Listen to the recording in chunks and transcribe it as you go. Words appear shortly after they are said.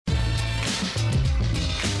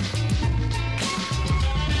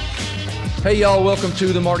Hey, y'all, welcome to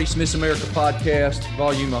the Marty Smith's America podcast,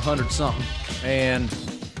 volume 100-something. And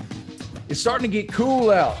it's starting to get cool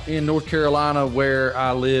out in North Carolina where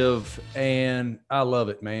I live, and I love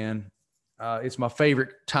it, man. It's my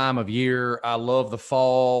favorite time of year. I love the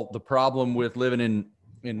fall. The problem with living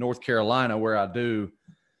in North Carolina where I do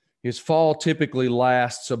is fall typically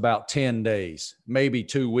lasts about 10 days, maybe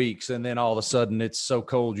 2 weeks, and then all of a sudden it's so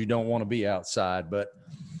cold you don't want to be outside. But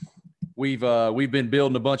we've been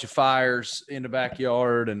building a bunch of fires in the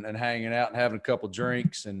backyard and hanging out and having a couple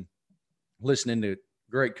drinks and listening to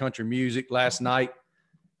great country music. Last night,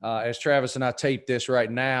 as Travis and I tape this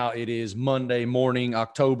right now, it is Monday morning,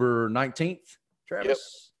 October 19th,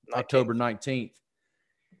 Travis? Yep, 19th. October 19th.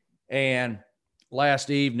 And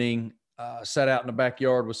last evening, sat out in the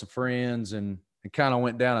backyard with some friends and kind of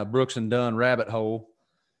went down a Brooks and Dunn rabbit hole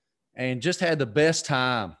and just had the best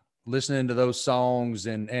time listening to those songs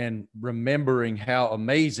and remembering how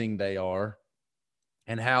amazing they are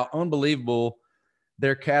and how unbelievable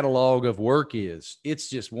their catalog of work is. It's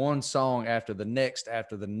just one song after the next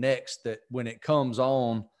that when it comes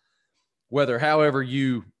on, however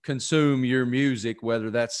you consume your music,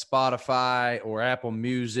 whether that's Spotify or Apple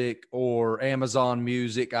Music or Amazon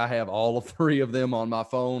Music, I have all three of them on my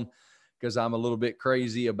phone because I'm a little bit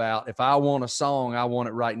crazy about if I want a song, I want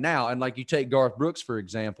it right now. And like you take Garth Brooks, for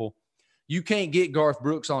example, you can't get Garth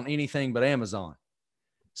Brooks on anything but Amazon.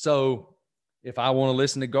 So if I want to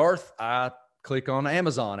listen to Garth, I click on the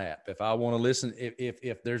Amazon app. If I want to listen,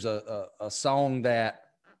 if there's a song that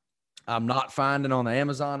I'm not finding on the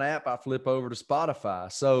Amazon app, I flip over to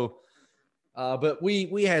Spotify. So, but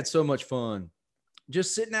we had so much fun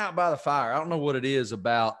just sitting out by the fire. I don't know what it is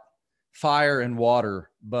about fire and water,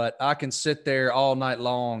 but I can sit there all night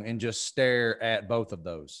long and just stare at both of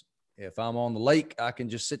those. If I'm on the lake, I can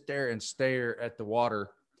just sit there and stare at the water.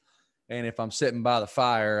 And if I'm sitting by the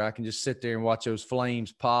fire, I can just sit there and watch those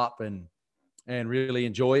flames pop and really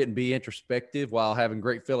enjoy it and be introspective while having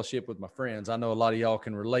great fellowship with my friends. I know a lot of y'all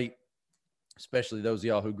can relate, especially those of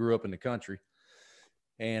y'all who grew up in the country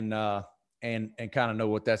and kind of know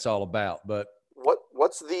what that's all about. But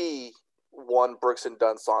what's the one Brooks and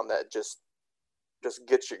Dunn song that just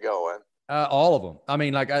gets you going? All of them. I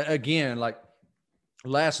mean, like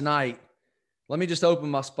last night, let me just open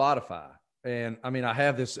my Spotify. And I mean,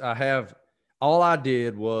 all I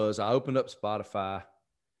did was I opened up Spotify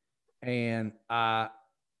and I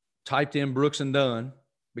typed in Brooks and Dunn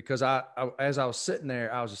because as I was sitting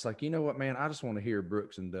there, I was just like, you know what, man, I just want to hear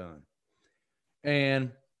Brooks and Dunn.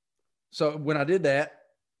 And so when I did that,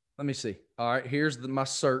 let me see. All right, here's my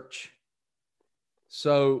search.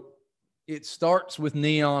 So it starts with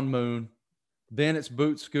Neon Moon, then it's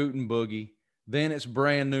Boot Scootin' Boogie, then it's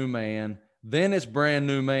Brand New Man, then it's Brand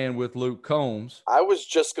New Man with Luke Combs. I was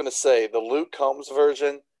just going to say the Luke Combs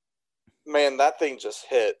version, man, that thing just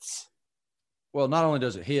hits. Well, not only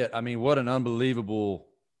does it hit, I mean, what an unbelievable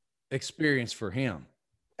experience for him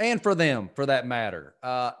and for them, for that matter.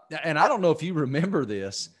 And I don't know if you remember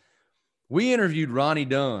this. We interviewed Ronnie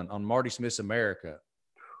Dunn on Marty Smith's America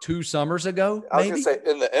 2 summers ago. I was going to say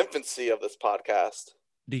in the infancy of this podcast.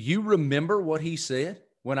 Do you remember what he said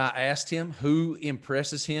when I asked him who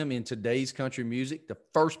impresses him in today's country music? The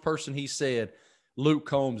first person he said, Luke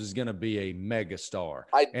Combs is going to be a megastar.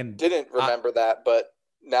 I didn't remember that, but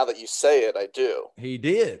now that you say it, I do. He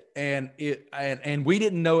did. And we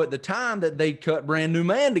didn't know at the time that they'd cut Brand New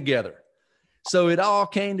Man together. So it all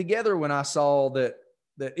came together when I saw that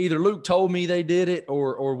either Luke told me they did it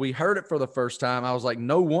or we heard it for the first time. I was like,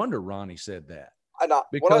 no wonder Ronnie said that.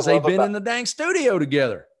 Because they've been in the dang studio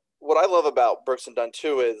together. What I love about Brooks and Dunn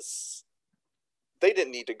too is they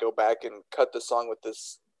didn't need to go back and cut the song with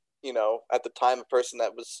this, at the time, a person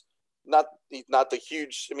that was not the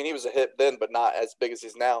huge, I mean, he was a hit then, but not as big as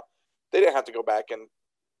he's now. They didn't have to go back and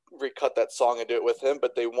recut that song and do it with him,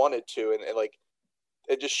 but they wanted to. And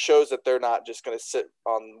it just shows that they're not just going to sit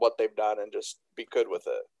on what they've done and just be good with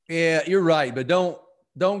it. Yeah, you're right. But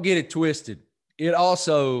don't get it twisted. It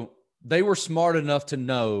also, they were smart enough to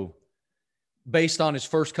know based on his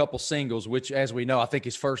first couple singles, which as we know, I think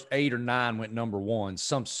his first 8 or 9 went number 1,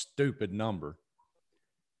 some stupid number.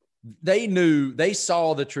 They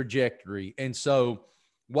saw the trajectory. And so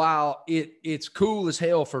while it's cool as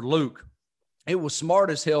hell for Luke, it was smart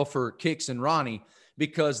as hell for Kix and Ronnie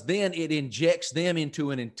because then it injects them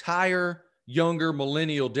into an entire younger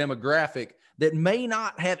millennial demographic that may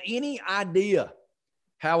not have any idea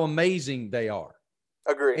how amazing they are.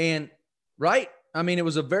 Agree. And right. I mean, it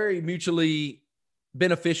was a very mutually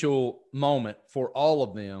beneficial moment for all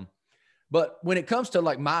of them. But when it comes to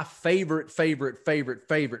like my favorite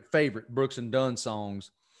Brooks and Dunn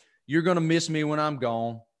songs, You're Gonna Miss Me When I'm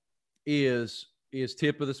Gone, is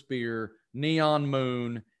Tip of the Spear. Neon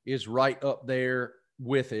Moon is right up there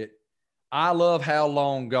with it. I love How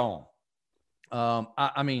Long Gone.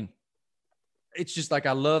 I mean, it's just like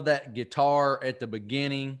I love that guitar at the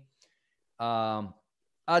beginning. I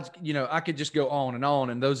could just go on and on.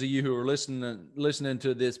 And those of you who are listening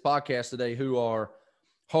to this podcast today who are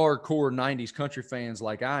hardcore 90s country fans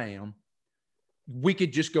like I am, we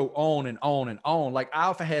could just go on and on and on. Like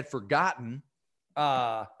I had forgotten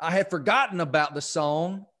about the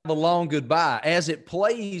song, The Long Goodbye, as it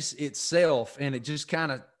plays itself, and it just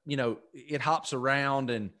kind of, it hops around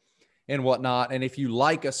and whatnot. And if you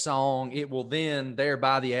like a song, it will then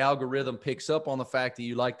thereby the algorithm picks up on the fact that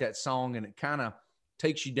you like that song, and it kind of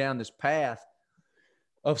takes you down this path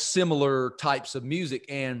of similar types of music.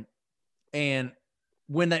 And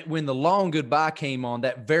when The Long Goodbye came on,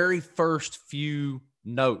 that very first few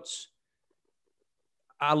notes,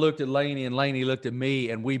 I looked at Lainey and Lainey looked at me,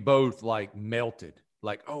 and we both like melted.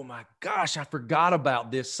 Like, oh my gosh, I forgot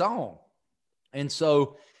about this song. And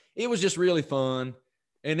so it was just really fun.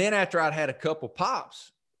 And then after I'd had a couple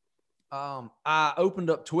pops, I opened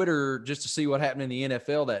up Twitter just to see what happened in the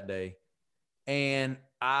NFL that day. And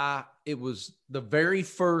it was the very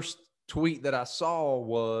first tweet that I saw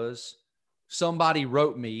was somebody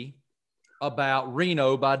wrote me about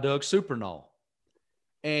Reno by Doug Supernall.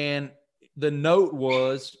 And the note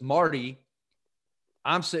was, Marty,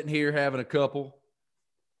 I'm sitting here having a couple,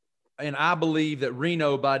 and I believe that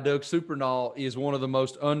Reno by Doug Supernall is one of the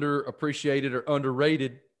most underappreciated or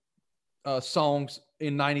underrated songs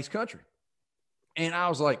in 90s country. And I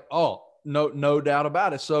was like, oh, no doubt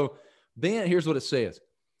about it. So then here's what it says.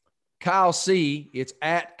 Kyle C, it's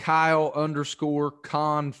at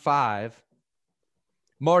Kyle_Con5.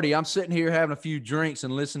 Marty, I'm sitting here having a few drinks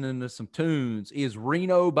and listening to some tunes. Is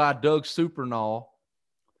Reno by Doug Supernall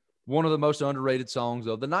one of the most underrated songs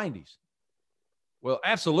of the 90s? Well,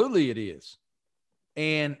 absolutely it is.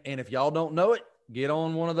 And if y'all don't know it, get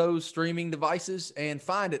on one of those streaming devices and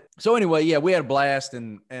find it. So anyway, yeah, we had a blast,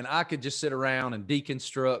 and I could just sit around and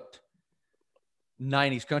deconstruct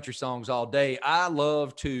 90s country songs all day. I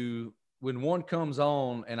love to, when one comes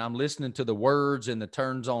on and I'm listening to the words and the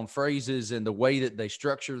turns on phrases and the way that they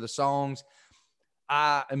structure the songs,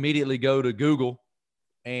 I immediately go to Google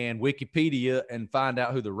and Wikipedia and find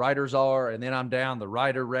out who the writers are. And then I'm down the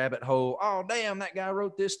writer rabbit hole. Oh, damn, that guy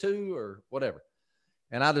wrote this too, or whatever.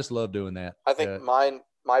 And I just love doing that. I think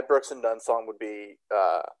my Brooks and Dunn song would be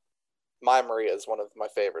My Maria is one of my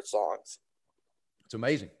favorite songs. It's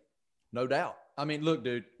amazing. No doubt. I mean, look,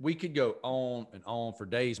 dude, we could go on and on for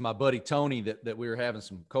days. My buddy Tony that we were having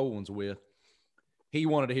some cold ones with, he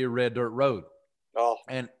wanted to hear Red Dirt Road. Oh.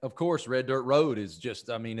 And, of course, Red Dirt Road is just,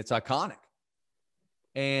 I mean, it's iconic.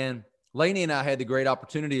 And Lainey and I had the great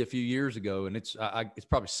opportunity a few years ago, and it's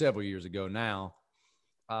probably several years ago now.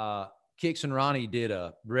 Kix and Ronnie did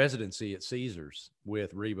a residency at Caesars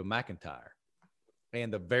with Reba McEntire.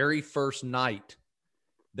 And the very first night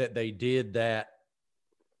that they did that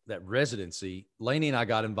residency, Lainey and I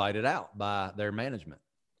got invited out by their management.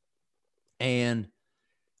 And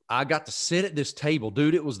I got to sit at this table.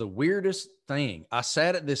 Dude, it was the weirdest thing. I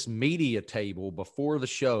sat at this media table before the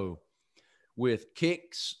show with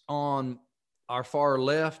Kix on our far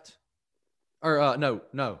left. Or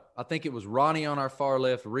no. I think it was Ronnie on our far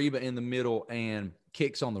left, Reba in the middle, and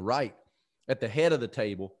Kix on the right at the head of the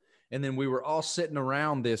table. And then we were all sitting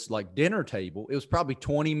around this like dinner table. It was probably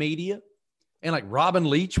 20 media. And like Robin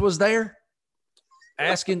Leach was there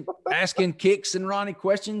asking Kix and Ronnie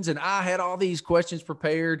questions. And I had all these questions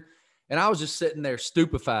prepared. And I was just sitting there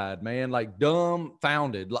stupefied, man, like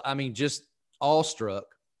dumbfounded. I mean, just awestruck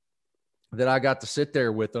that I got to sit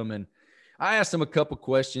there with them. And I asked them a couple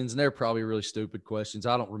questions, and they're probably really stupid questions.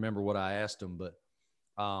 I don't remember what I asked them, but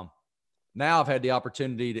now I've had the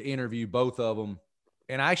opportunity to interview both of them.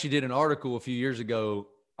 And I actually did an article a few years ago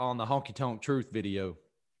on the Honky Tonk Truth video.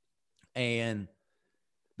 And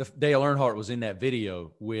Dale Earnhardt was in that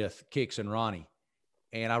video with Kix and Ronnie.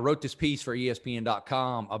 And I wrote this piece for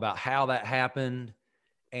ESPN.com about how that happened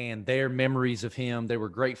and their memories of him. They were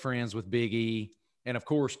great friends with Big E. And, of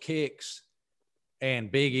course, Kix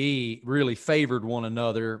and Big E really favored one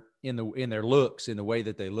another in their looks, in the way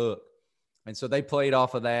that they look. And so they played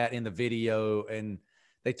off of that in the video, and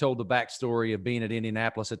they told the backstory of being at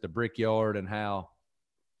Indianapolis at the Brickyard and how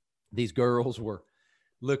these girls were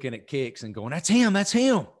looking at Kix and going, that's him.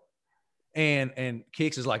 And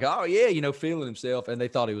Kix is like, oh, yeah, feeling himself. And they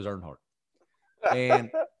thought he was Earnhardt.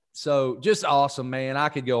 And so just awesome, man. I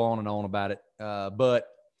could go on and on about it. But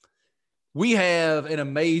we have an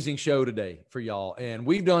amazing show today for y'all. And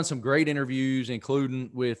we've done some great interviews,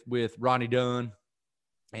 including with Ronnie Dunn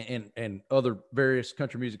and other various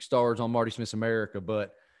country music stars on Marty Smith's America.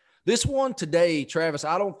 But this one today, Travis,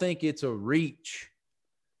 I don't think it's a reach.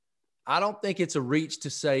 I don't think it's a reach to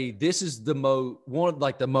say this is the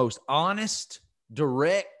most honest,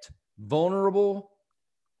 direct, vulnerable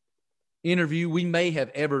interview we may have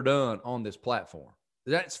ever done on this platform.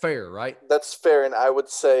 That's fair, right? That's fair. And I would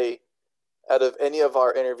say out of any of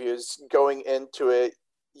our interviews going into it,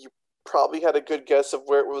 you probably had a good guess of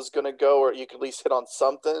where it was going to go, or you could at least hit on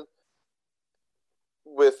something.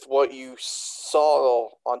 With what you saw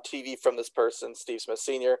on TV from this person, Steve Smith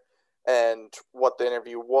Sr., and what the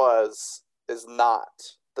interview was, is not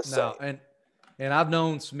the same. No, and I've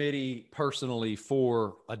known Smitty personally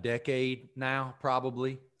for a decade now,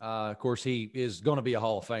 probably. Of course, he is going to be a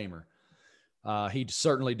Hall of Famer. He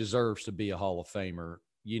certainly deserves to be a Hall of Famer.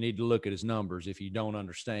 You need to look at his numbers. If you don't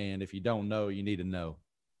understand, if you don't know, you need to know.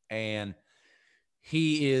 And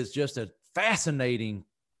he is just a fascinating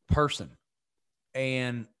person,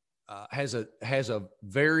 and has a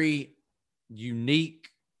very unique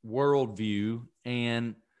worldview,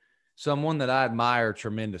 and someone that I admire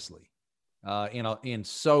tremendously in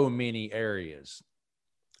so many areas.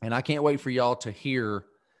 And I can't wait for y'all to hear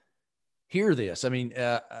this. I mean,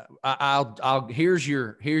 here's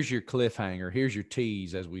your cliffhanger. Here's your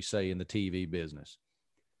tease, as we say in the TV business.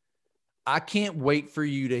 I can't wait for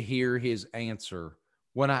you to hear his answer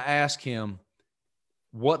when I ask him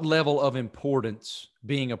what level of importance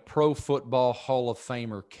being a Pro Football Hall of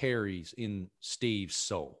Famer carries in Steve's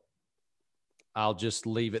soul. I'll just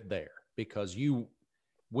leave it there, because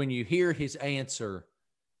when you hear his answer,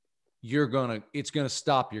 it's gonna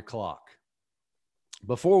stop your clock.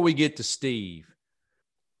 Before we get to Steve,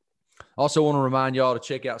 I also want to remind y'all to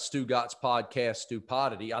check out Stu Gott's podcast,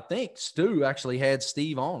 Stupodity. I think Stu actually had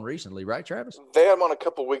Steve on recently, right, Travis? They had him on a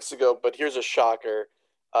couple weeks ago, but here's a shocker.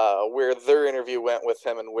 Where their interview went with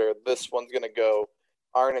him and where this one's going to go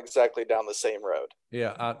aren't exactly down the same road.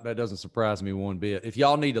 Yeah, that doesn't surprise me one bit. If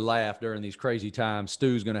y'all need to laugh during these crazy times,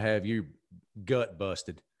 Stu's going to have your gut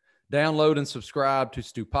busted. Download and subscribe to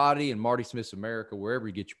Stupodity and Marty Smith's America, wherever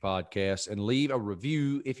you get your podcasts, and leave a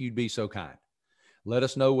review if you'd be so kind. Let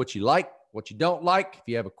us know what you like, what you don't like, if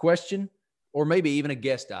you have a question, or maybe even a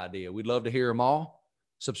guest idea. We'd love to hear them all.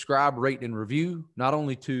 Subscribe, rate, and review, not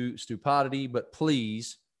only to Stupodity, but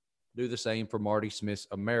please do the same for Marty Smith's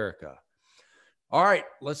America. All right,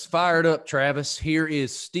 let's fire it up, Travis. Here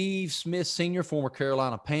is Steve Smith Sr., former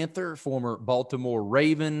Carolina Panther, former Baltimore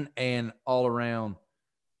Raven, and all-around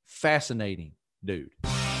fascinating dude.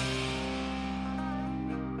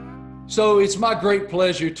 So it's my great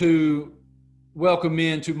pleasure to welcome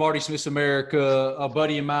into Marty Smith's America a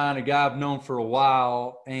buddy of mine, a guy I've known for a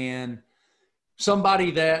while, and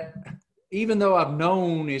somebody that, even though I've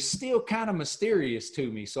known, is still kind of mysterious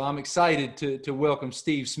to me. So I'm excited to welcome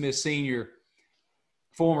Steve Smith Sr.,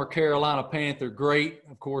 former Carolina Panther great.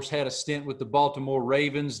 Of course, had a stint with the Baltimore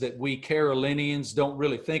Ravens that we Carolinians don't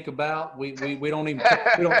really think about. We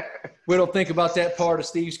don't think about that part of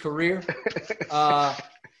Steve's career.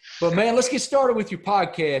 But man, let's get started with your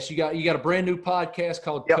podcast. You got a brand new podcast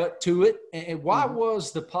called Cut to It. And why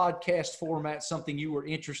was the podcast format something you were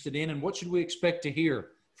interested in, and what should we expect to hear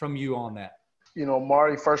from you on that? You know,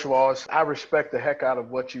 Marty, first of all, I respect the heck out of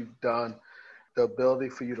what you've done. The ability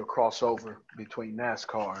for you to cross over between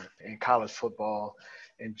NASCAR and college football,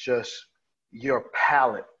 and just your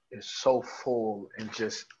palette is so full and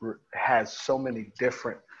just has so many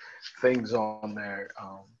different things on there.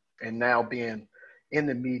 And now being in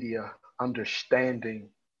the media, understanding,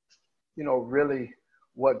 you know, really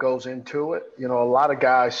what goes into it. You know, a lot of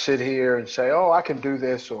guys sit here and say, oh, I can do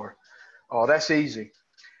this, or, oh, that's easy.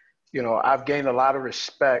 You know, I've gained a lot of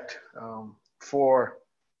respect for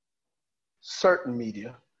certain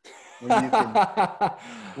media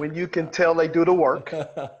when you can tell they do the work,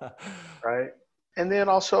 right? And then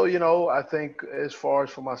also, you know, I think as far as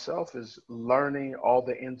for myself is learning all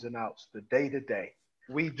the ins and outs, the day to day.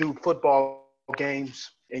 We do football games,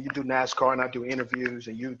 and you do NASCAR, and I do interviews,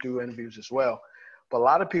 and you do interviews as well. But a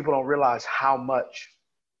lot of people don't realize how much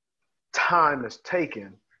time is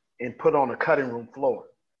taken and put on a cutting room floor.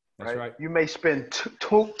 Right? That's right. You may spend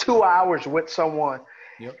two hours with someone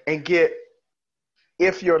and get,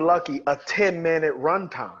 if you're lucky, a 10-minute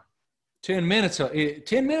runtime. 10 minutes.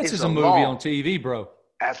 10 minutes is a movie on TV, bro.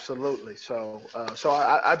 Absolutely. So,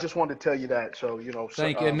 I just wanted to tell you that. So, you know,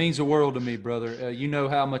 thank you. It means the world to me, brother. You know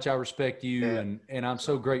how much I respect you, and I'm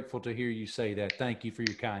so grateful to hear you say that. Thank you for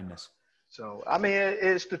your kindness. So, I mean,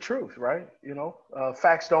 it's the truth, right? You know,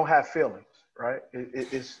 facts don't have feelings, right?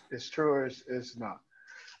 It's true or it's not.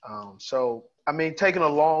 So, I mean, taking a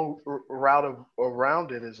long route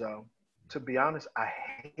around it is, to be honest, I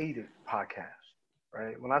hated podcasts,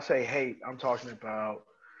 right? When I say hate, I'm talking about,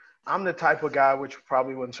 I'm the type of guy, which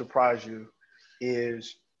probably wouldn't surprise you,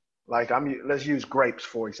 is like, let's use grapes,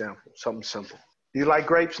 for example, something simple. Do you like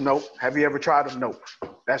grapes? Nope. Have you ever tried them? Nope.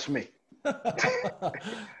 That's me.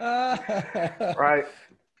 Right.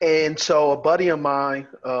 And so a buddy of mine,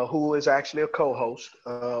 who is actually a co-host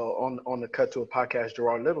on the Cut to a Podcast,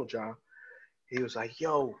 Gerard Littlejohn, he was like,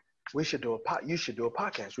 "Yo, we should do you should do a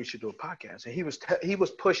podcast. We should do a podcast." And he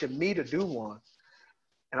was pushing me to do one,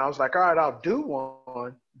 and I was like, "All right, I'll do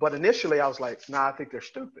one." But initially, I was like, "Nah, I think they're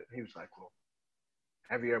stupid." He was like, "Well,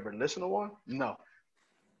 have you ever listened to one?" No.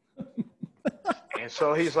 And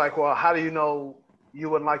so he's like, "Well, how do you know you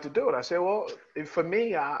wouldn't like to do it?" I said, "Well, for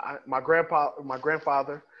me, my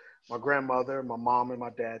grandfather, my grandmother, my mom, and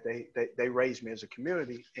my dad, they raised me as a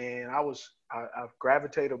community, and I've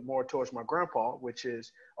gravitated more towards my grandpa, which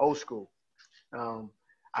is old school.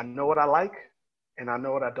 I know what I like, and I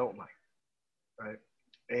know what I don't like, right?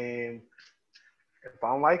 And if I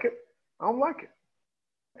don't like it, I don't like it.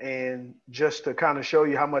 And just to kind of show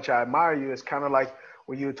you how much I admire you, it's kind of like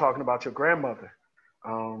when you were talking about your grandmother,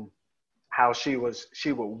 how she would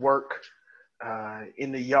work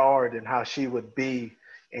in the yard and how she would be,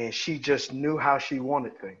 and she just knew how she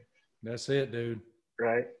wanted things. That's it, dude.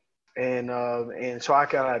 Right. And so I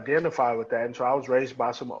can identify with that. And so I was raised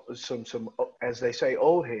by some, as they say,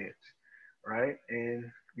 old heads, right? And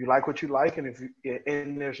you like what you like, and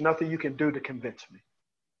and there's nothing you can do to convince me.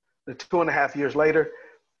 The 2.5 years later,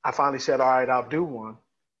 I finally said, "All right, I'll do one,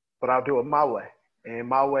 but I'll do it my way." And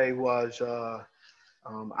my way was,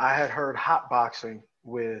 I had heard hot boxing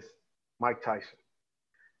with Mike Tyson.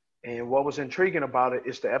 And what was intriguing about it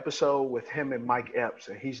is the episode with him and Mike Epps,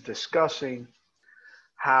 and he's discussing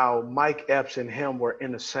how Mike Epps and him were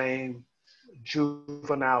in the same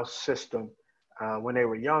juvenile system when they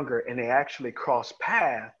were younger, and they actually crossed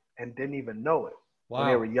paths and didn't even know it when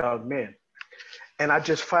they were young men. And I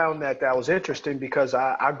just found that was interesting because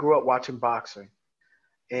I grew up watching boxing,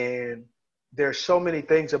 and there's so many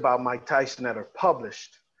things about Mike Tyson that are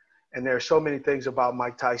published, and there are so many things about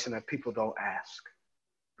Mike Tyson that people don't ask,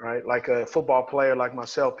 right? Like a football player like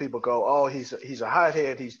myself, people go, "Oh, he's a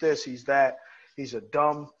hothead, he's this, he's that. He's a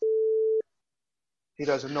dumb, he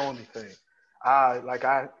doesn't know anything."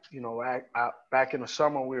 Back in the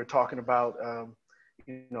summer, we were talking about,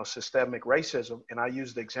 systemic racism. And I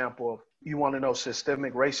used the example of, you want to know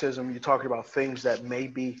systemic racism, you're talking about things that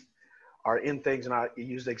maybe are in things. And I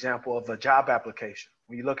used the example of a job application.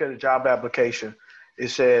 When you look at a job application, it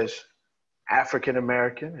says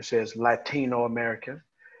African-American, it says Latino-American,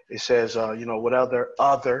 it says, what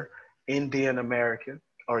other Indian American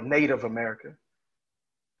or Native American.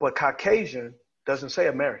 But Caucasian doesn't say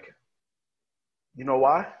American. You know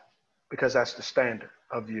why? Because that's the standard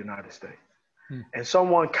of the United States. And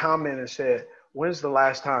someone commented and said, "When's the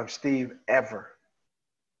last time Steve ever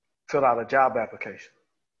filled out a job application?"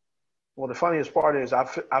 Well, the funniest part is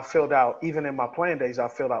I filled out, even in my playing days, I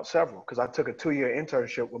filled out several because I took a 2-year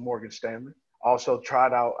internship with Morgan Stanley. Also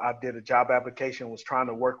I did a job application, was trying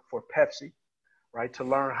to work for Pepsi, right, to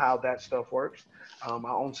learn how that stuff works. I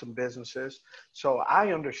own some businesses. So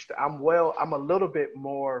I understand, I'm a little bit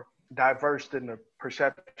more diverse than the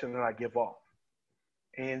perception that I give off.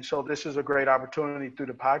 And so this is a great opportunity through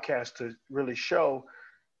the podcast to really show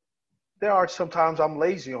there are sometimes I'm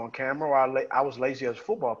lazy on camera, or I was lazy as a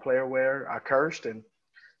football player where I cursed and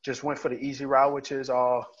just went for the easy route, which is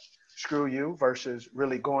screw you, versus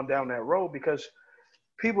really going down that road, because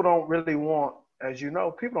people don't really want, as you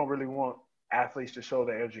know, people don't really want athletes to show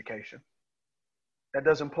their education. That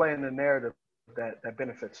doesn't play in the narrative that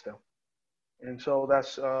benefits them. And so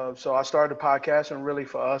so I started the podcast, and really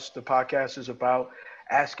for us, the podcast is about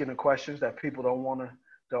asking the questions that people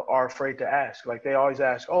are afraid to ask. Like they always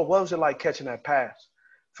ask, "Oh, what was it like catching that pass?"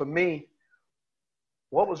 For me,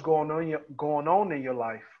 what was going on in your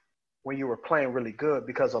life when you were playing really good?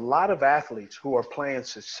 Because a lot of athletes who are playing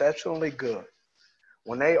exceptionally good,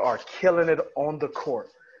 when they are killing it on the court,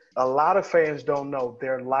 a lot of fans don't know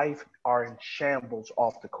their life are in shambles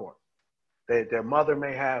off the court. Their mother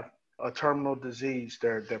may have a terminal disease,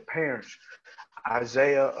 their parents.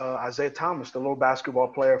 Isaiah Thomas, the little basketball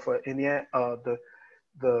player for Indiana,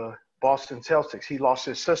 the Boston Celtics, he lost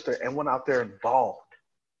his sister and went out there and balled,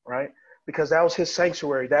 right? Because that was his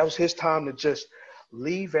sanctuary. That was his time to just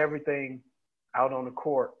leave everything out on the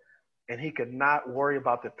court, and he could not worry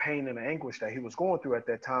about the pain and the anguish that he was going through at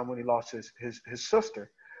that time when he lost his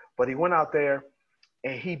sister. But he went out there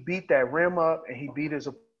and he beat that rim up, and he beat his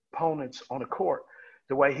opponents on the court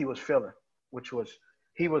the way he was feeling, which was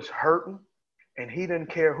he was hurting, and he didn't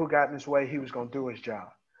care who got in his way. He was going to do his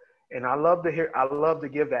job. And I love to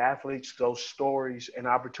give the athletes those stories and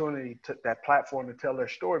opportunity to that platform to tell their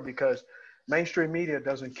story, because mainstream media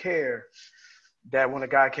doesn't care that when a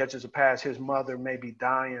guy catches a pass, his mother may be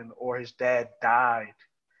dying or his dad died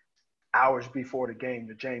hours before the game,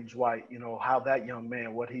 to James White, how that young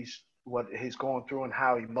man, what he's going through and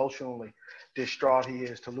how emotionally distraught he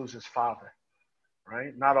is to lose his father,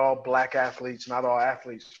 right? Not all black athletes, not all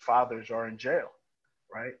athletes' fathers are in jail,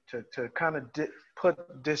 right? To kind of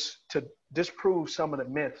to disprove some of the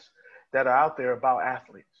myths that are out there about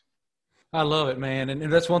athletes. I love it, man.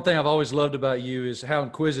 And that's one thing I've always loved about you is how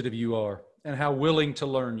inquisitive you are and how willing to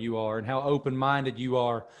learn you are and how open-minded you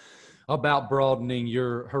are about broadening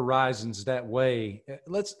your horizons that way.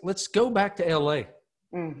 Let's go back to LA.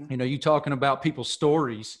 Mm-hmm. You talking about people's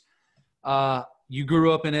stories. You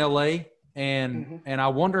grew up in LA, Mm-hmm. and I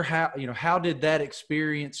wonder how did that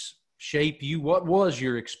experience shape you? What was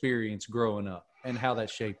your experience growing up and how that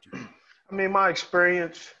shaped you? I mean, my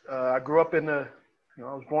experience, I grew up I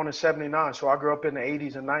was born in '79, so I grew up in the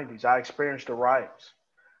 '80s and '90s. I experienced the riots.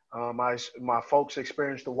 My folks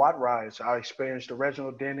experienced the Watt riots. I experienced the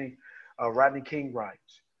Reginald Denny, Rodney King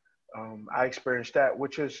riots. I experienced that,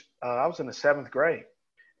 which is, I was in the 7th grade.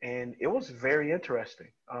 And it was very interesting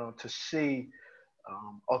to see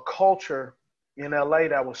a culture in LA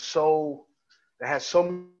that had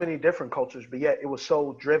so many different cultures, but yet it was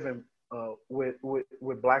so driven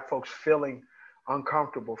with Black folks feeling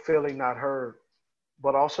uncomfortable, feeling not heard,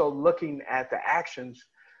 but also looking at the actions,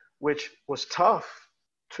 which was tough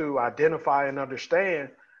to identify and understand,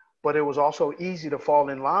 but it was also easy to fall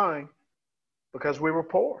in line because we were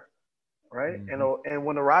poor, right? Mm-hmm. And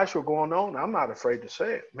when the riots were going on, I'm not afraid to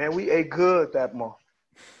say it, man, we ate good that month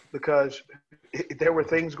because there were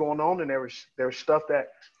things going on, and there was stuff that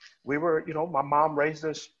we were, my mom raised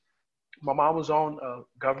us. My mom was on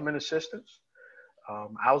government assistance.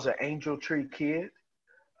 I was an Angel Tree kid.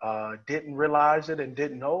 Didn't realize it and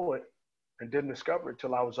didn't know it and didn't discover it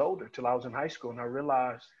till I was older, till I was in high school. And I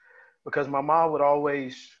realized, because my mom would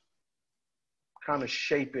always kind of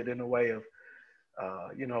shape it in a way of,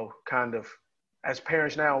 kind of, as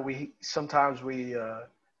parents now,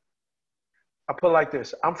 I put it like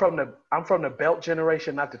this: I'm from the belt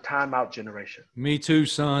generation, not the timeout generation. Me too,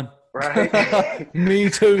 son. Right? Me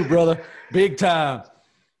too, brother. Big time.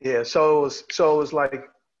 Yeah. So it was like,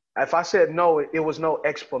 if I said no, it was no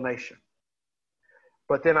explanation.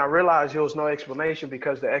 But then I realized there was no explanation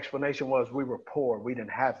because the explanation was we were poor, we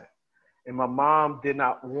didn't have it, and my mom did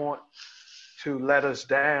not want to let us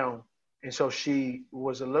down, and so she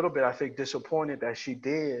was a little bit, I think, disappointed that she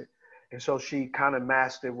did, and so she kind of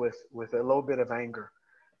masked it with a little bit of anger.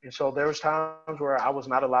 And so there was times where I was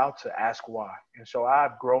not allowed to ask why. And so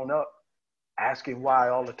I've grown up asking why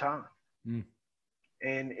all the time. Mm.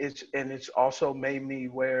 And it's also made me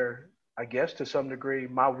where, I guess to some degree,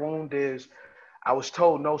 my wound is I was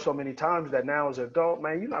told no so many times that now as an adult,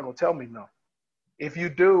 man, you're not gonna tell me no. If you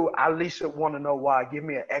do, I at least want to know why. Give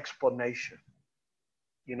me an explanation.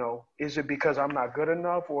 Is it because I'm not good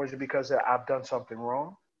enough, or is it because I've done something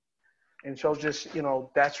wrong? And so just,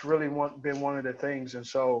 that's really been one of the things. And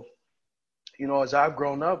so, as I've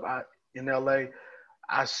grown up in LA,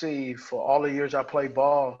 I see for all the years I played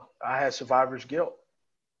ball, I had survivor's guilt.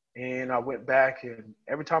 And I went back, and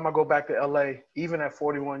every time I go back to LA, even at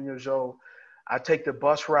 41 years old, I take the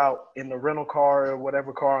bus route in the rental car or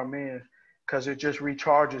whatever car I'm in, because it just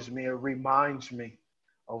recharges me. It reminds me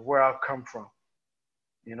of where I've come from.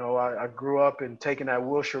 I grew up in taking that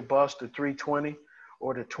Wilshire bus, the 320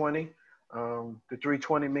 or the 20. The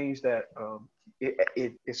 320 means that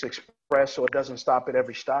it's express, so it doesn't stop at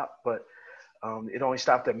every stop, but it only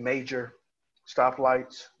stopped at major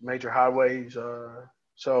stoplights, major highways.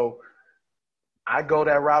 So I go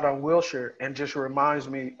that route on Wilshire, and just reminds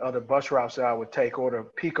me of the bus routes that I would take, or the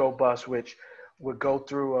Pico bus, which would go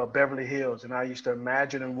through Beverly Hills. And I used to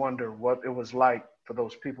imagine and wonder what it was like for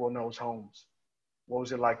those people in those homes. What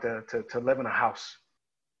was it like to live in a house?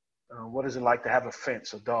 What is it like to have a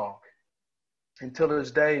fence, a dog? Until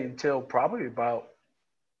this day, until probably about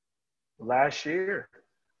last year,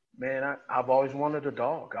 man, I've always wanted a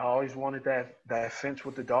dog. I always wanted that fence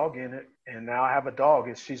with the dog in it. And now I have a dog.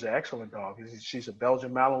 She's an excellent dog. She's a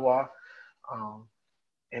Belgian Malinois.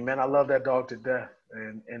 And man, I love that dog to death.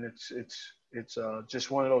 And it's just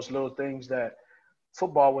one of those little things that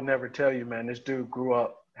football would never tell you, man. This dude grew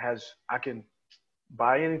up, I can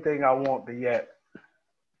buy anything I want, but yet,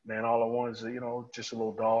 man, all I want is, just a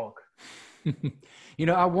little dog.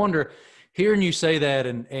 I wonder, hearing you say that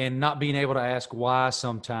and not being able to ask why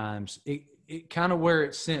sometimes, it kind of where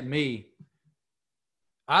it sent me.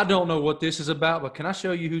 I don't know what this is about, but can I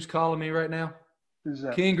show you who's calling me right now? Who's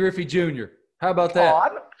that? Ken Griffey Jr. How about Oh,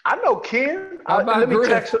 that? I know Ken. How about Let me Griff?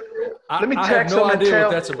 text. Let me I have text no him and idea what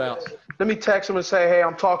tell. that's about. Let me text him and say, "Hey,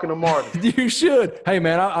 I'm talking to Marty." You should. Hey,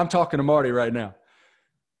 man, I'm talking to Marty right now.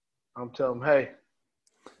 I'm telling him, "Hey."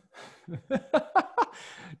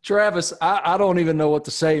 Travis, I don't even know what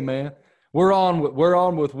to say, man. We're on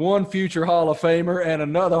with one future Hall of Famer and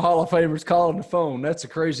another Hall of Famer's calling the phone. That's the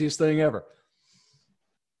craziest thing ever.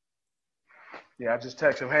 Yeah, I just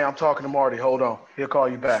text him, "Hey, I'm talking to Marty. Hold on. He'll call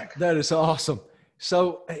you back." That is awesome.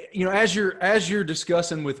 So, as you're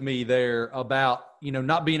discussing with me there about,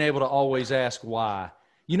 not being able to always ask why,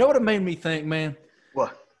 you know what it made me think, man?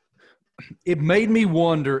 What? It made me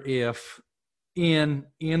wonder if in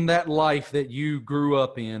that life that you grew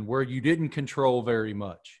up in where you didn't control very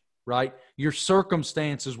much, right? Your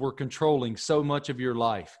circumstances were controlling so much of your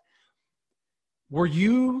life. Were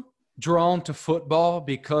you drawn to football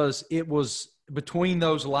because it was between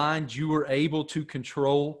those lines you were able to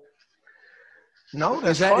control? No,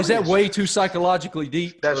 that's Is funny. that way too psychologically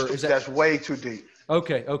deep? That's way too deep.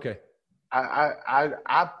 Okay.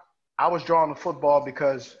 I was drawn to football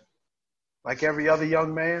because, like every other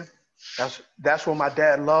young man, that's what my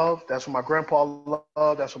dad loved. That's what my grandpa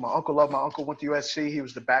loved. That's what my uncle loved. My uncle went to USC. He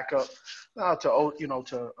was the backup to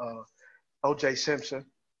O.J. Simpson.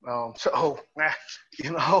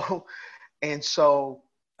 And so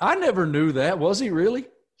I never knew that. Was he really?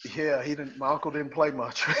 yeah, he didn't. My uncle didn't play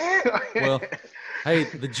much. Well, hey,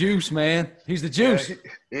 the juice, man. He's the juice. Yeah,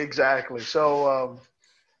 exactly. So,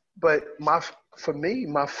 but for me,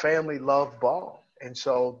 my family loved ball, and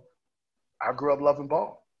so I grew up loving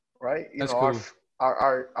ball. Right? That's cool.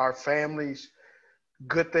 Our families,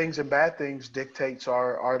 good things and bad things dictates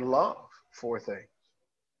our love for things,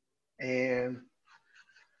 and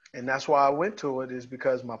that's why I went to it, is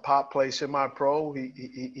because my pop played semi-pro.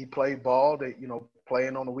 He played ball.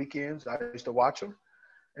 Playing on the weekends. I used to watch him,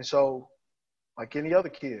 and so, like any other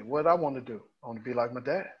kid, what I want to do, I want to be like my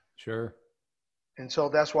dad. Sure. And so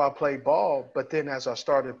that's why I played ball. But then as I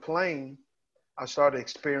started playing, I started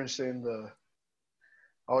experiencing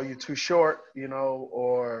 "oh, you're too short,"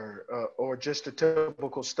 or just the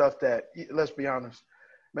typical stuff that, let's be honest,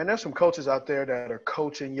 man, there's some coaches out there that are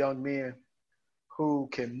coaching young men who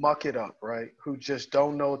can muck it up, right? Who just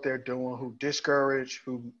don't know what they're doing, who discourage,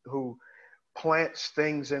 who plants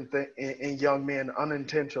things in young men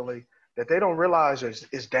unintentionally that they don't realize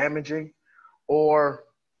is damaging, or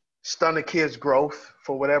stun a kid's growth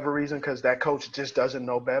for whatever reason, because that coach just doesn't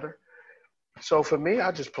know better. So for me,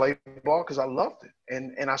 I just played ball because I loved it,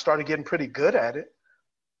 and I started getting pretty good at it,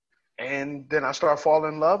 and then I started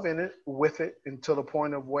falling in love with it until the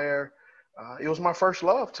point of where it was my first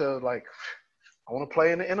love to, like, I want to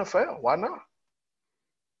play in the NFL. Why not?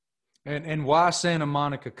 And why Santa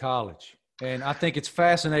Monica College? And I think it's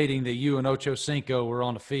fascinating that you and Ocho Cinco were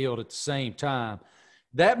on the field at the same time.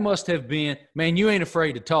 That must have been, man, you ain't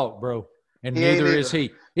afraid to talk, bro. And neither is he.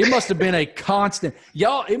 It must have been a constant.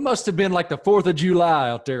 Y'all, it must have been like the 4th of July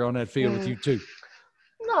out there on that field with you two.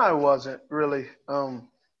 No, it wasn't really.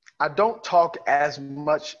 I don't talk as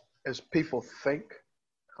much as people think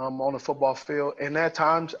on the football field. And at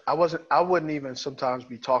times, I wouldn't even sometimes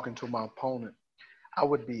be talking to my opponent. I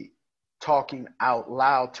would be talking out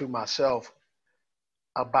loud to myself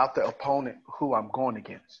about the opponent who I'm going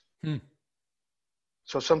against.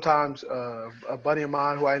 So sometimes a buddy of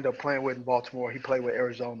mine who I ended up playing with in Baltimore, he played with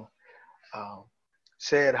Arizona,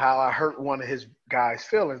 said how I hurt one of his guys'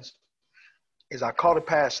 feelings is I caught a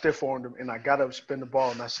pass, stiff-armed him, and I got up to spin the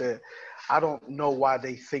ball, and I said, I don't know why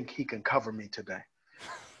they think he can cover me today.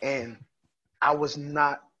 And I was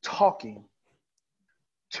not talking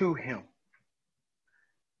to him.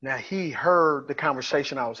 Now, he heard the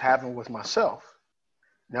conversation I was having with myself.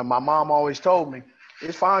 Now, my mom always told me,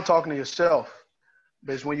 it's fine talking to yourself,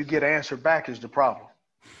 but it's when you get answered back is the problem.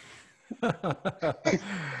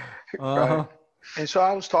 Right? And so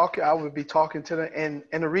I would be talking to them.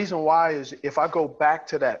 And the reason why is, if I go back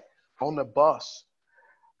to that on the bus,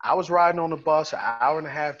 I was riding on the bus, an hour and a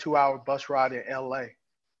half, 2-hour bus ride in LA.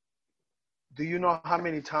 Do you know how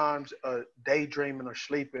many times daydreaming or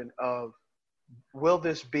sleeping of, will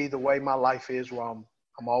this be the way my life is where I'm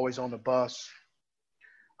always on the bus?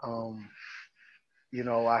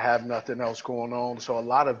 I have nothing else going on. So a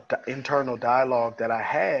lot of internal dialogue that I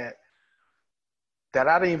had that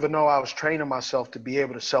I didn't even know I was training myself to be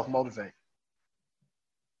able to self-motivate.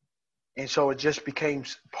 And so it just became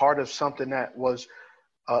part of something that was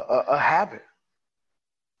a habit.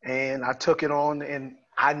 And I took it on, and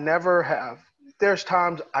I never have. There's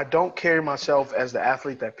times I don't carry myself as the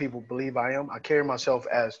athlete that people believe I am. I carry myself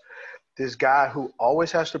as this guy who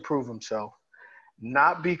always has to prove himself,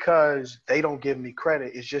 not because they don't give me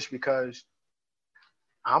credit. It's just because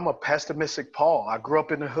I'm a pessimistic Paul. I grew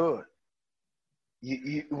up in the hood.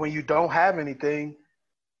 When you don't have anything,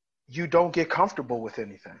 you don't get comfortable with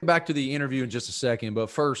anything. Back to the interview in just a second, but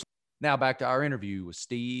first, now back to our interview with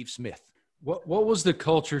Steve Smith. What was the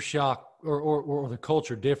culture shock or the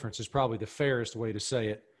culture difference is probably the fairest way to say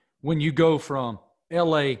it, when you go from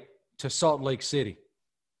LA to Salt Lake City?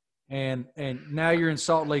 And now you're in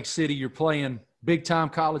Salt Lake City, you're playing big time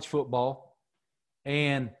college football,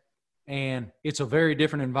 and it's a very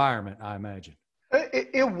different environment, I imagine.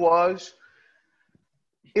 It was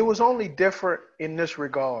only different in this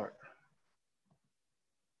regard.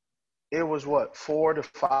 It was 4 to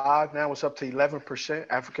 5. Now it's up to 11%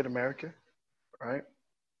 African American, right?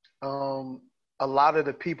 A lot of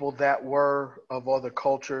the people that were of other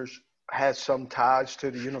cultures had some ties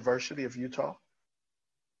to the University of Utah,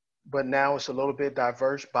 but now it's a little bit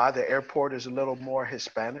diverse. By the airport is a little more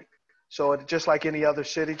Hispanic. So just like any other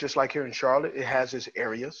city, just like here in Charlotte, it has its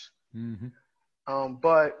areas. Mm-hmm.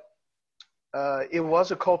 But it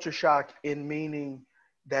was a culture shock in meaning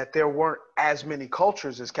that there weren't as many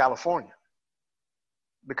cultures as California.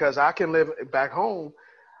 Because I can live back home,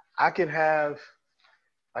 I can have,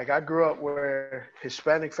 like I grew up where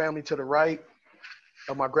Hispanic family to the right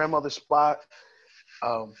of my grandmother's spot,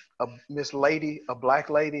 a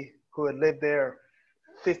black lady who had lived there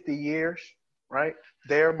 50 years, right?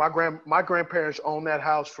 There, my grandparents owned that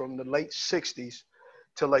house from the late 60s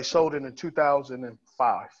till they sold it in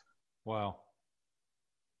 2005. Wow.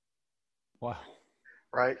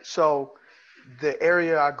 Right? So the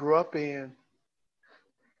area I grew up in,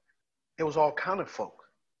 it was all kind of folk.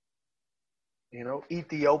 You know,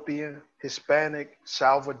 Ethiopian, Hispanic,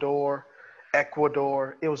 Salvador,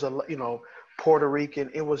 Ecuador. It was Puerto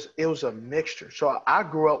Rican. It was a mixture. So I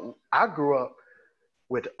grew up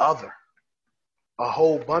with a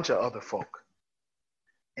whole bunch of other folk.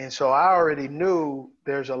 And so I already knew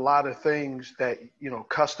there's a lot of things that,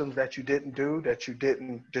 customs that you didn't do, that you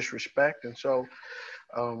didn't disrespect. And so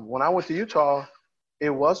when I went to Utah, it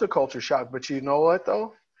was a culture shock. But you know what,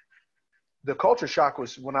 though? The culture shock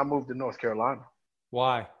was when I moved to North Carolina.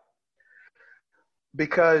 Why?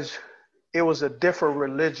 Because it was a different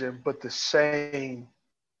religion, but the same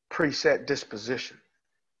preset disposition.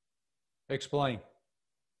 Explain.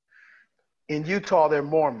 In Utah, they're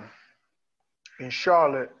Mormon. In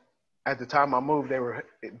Charlotte, at the time I moved, they were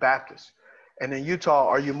Baptist. And in Utah,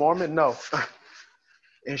 are you Mormon? No.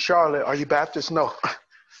 In Charlotte, are you Baptist? No.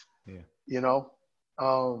 Yeah.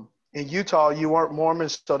 In Utah, you weren't Mormon,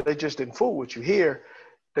 so they just didn't fool with you. Here,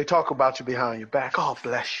 they talk about you behind your back. Oh,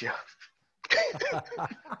 bless you.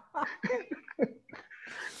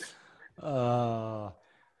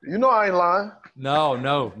 You know I ain't lying.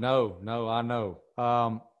 No, I know.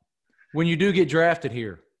 When you do get drafted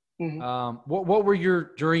here, Mm-hmm. What were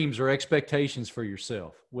your dreams or expectations for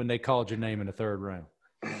yourself when they called your name in the third round?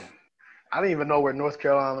 I didn't even know where North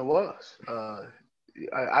Carolina was. I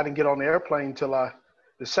didn't get on the airplane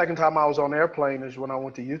the second time I was on the airplane is when I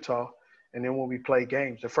went to Utah, and then when we played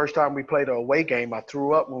games. The first time we played an away game, I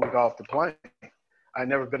threw up when we got off the plane. I'd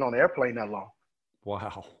never been on the airplane that long.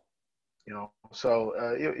 Wow. So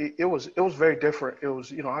it was very different. It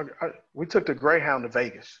was, we took the Greyhound to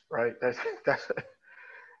Vegas, right?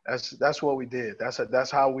 That's what we did. That's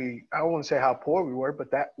how I don't want to say how poor we were,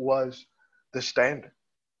 but that was the standard.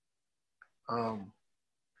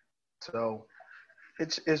 So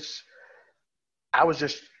I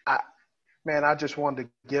just wanted to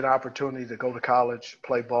get an opportunity to go to college,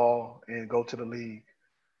 play ball, and go to the league.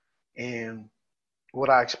 And what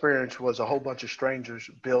I experienced was a whole bunch of strangers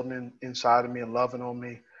building inside of me and loving on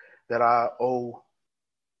me that I owe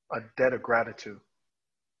a debt of gratitude.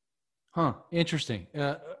 Huh. Interesting.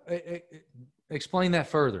 Explain that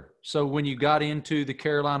further. So when you got into the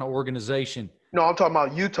Carolina organization. No, I'm talking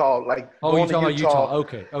about Utah. Like you're talking about Utah.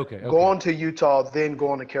 Okay. Going to Utah, then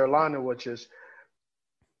going to Carolina, which is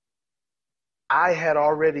I had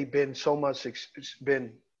already been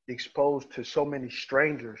been exposed to so many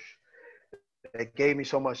strangers that gave me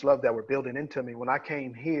so much love that were building into me. When I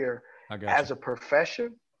came here as a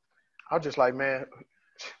profession, I was just like, man,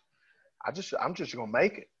 I'm just gonna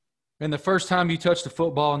make it. And the first time you touched the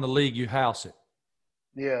football in the league, you house it.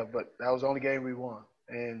 Yeah, but that was the only game we won.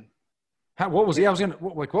 And what was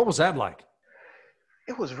that like?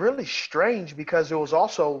 It was really strange because it was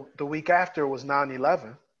also the week after was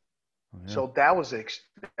 9/11. Oh, yeah. So that was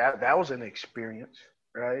an experience,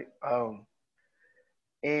 right?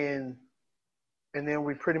 And then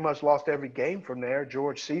we pretty much lost every game from there.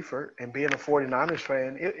 George Seifert, and being a 49ers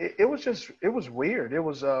fan, it was weird. It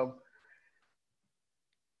was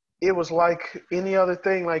it was like any other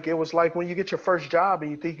thing. Like it was like when you get your first job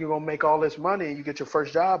and you think you're gonna make all this money, and you get your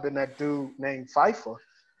first job, and that dude named Pfeiffer,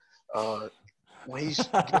 when he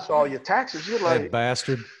gets all your taxes, you're That like,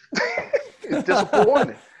 bastard. it's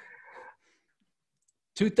disappointing.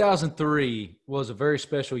 2003 was a very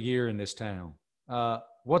special year in this town.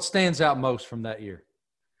 What stands out most from that year?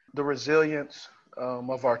 The resilience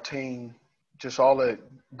of our team, just all the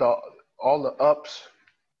ups,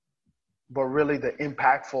 but really the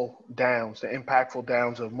impactful downs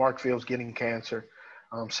of Mark Fields getting cancer,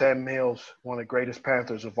 Sam Mills, one of the greatest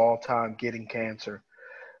Panthers of all time, getting cancer.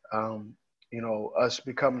 Us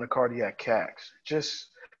becoming a cardiac cax. Just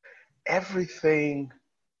everything.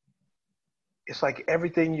 It's like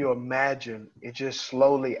everything you imagine. It just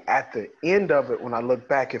slowly, at the end of it, when I look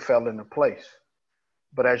back, it fell into place.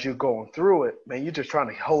 But as you're going through it, man, you're just trying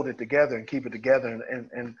to hold it together and keep it together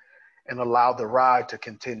and allow the ride to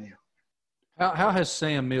continue. How has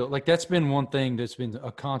Sam Mills, like that's been one thing that's been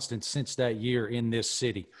a constant since that year in this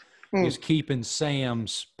city, is keeping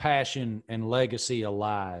Sam's passion and legacy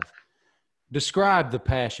alive. Describe the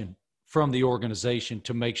passion from the organization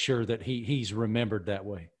to make sure that he's remembered that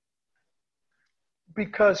way.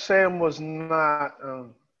 Because Sam was not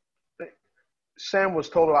Sam was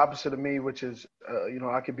total opposite of me, which is,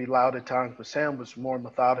 I could be loud at times, but Sam was more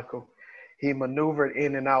methodical. He maneuvered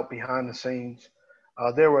in and out behind the scenes.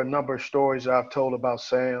 There were a number of stories that I've told about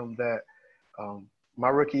Sam that my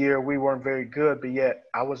rookie year, we weren't very good, but yet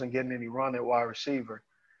I wasn't getting any run at wide receiver.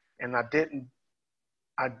 And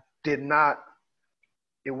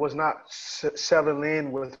it was not settling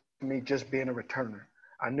in with me just being a returner.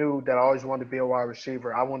 I knew that I always wanted to be a wide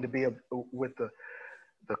receiver. I wanted to be with the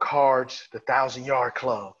Cards, the 1,000-yard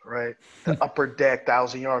club, right? The upper deck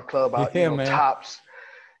 1,000-yard club, Man. tops.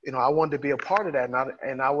 I wanted to be a part of that,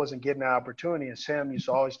 and I wasn't getting that opportunity. And Sam used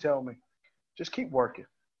to always tell me, just keep working,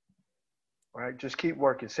 right? Just keep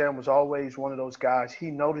working. Sam was always one of those guys.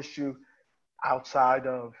 He noticed you outside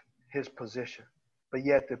of his position, but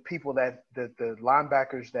yet the people the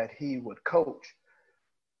linebackers that he would coach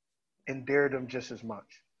endeared him just as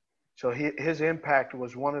much. So his impact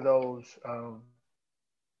was one of those.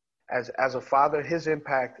 As a father, his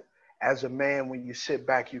impact as a man, when you sit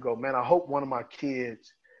back, you go, man, I hope one of my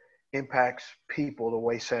kids impacts people the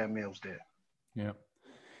way Sam Mills did.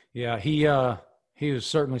 Yeah. He was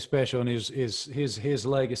certainly special, and his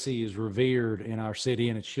legacy is revered in our city,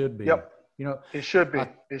 and it should be. Yep. It should be.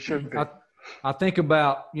 It should be. I think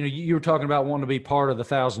about, you were talking about wanting to be part of the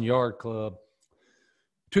 1,000-yard club.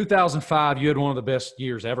 2005, you had one of the best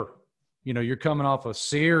years ever. You're coming off a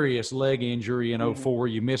serious leg injury in 2004.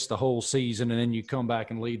 You missed the whole season, and then you come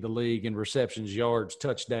back and lead the league in receptions, yards,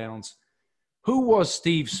 touchdowns. Who was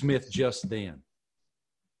Steve Smith just then?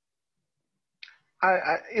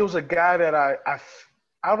 It was a guy that I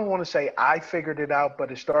don't want to say I figured it out,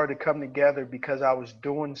 but it started to come together because I was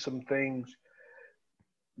doing some things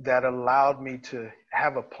that allowed me to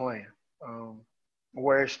have a plan,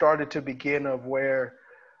 where it started to begin of where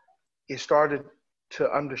it started to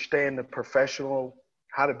understand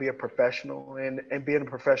how to be a professional, and being a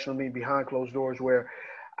professional mean behind closed doors, where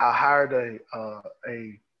I hired a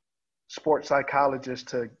sports psychologist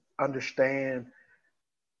to understand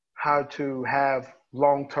how to have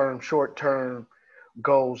long-term, short-term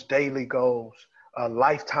goals, daily goals,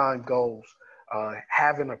 lifetime goals,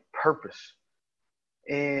 having a purpose.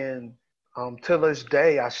 And till this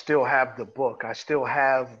day, I still have the book. I still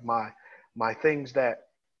have my things that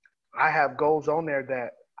I have goals on there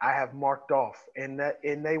that I have marked off, and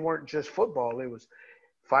they weren't just football. It was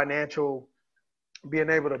financial, being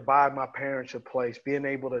able to buy my parents a place, being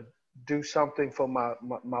able to do something for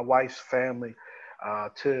my wife's family,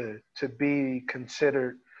 to be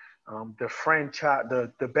considered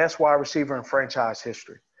the best wide receiver in franchise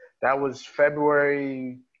history. That was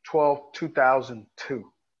February 12th,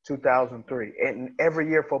 2003. And every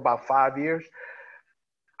year for about 5 years,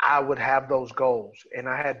 I would have those goals. And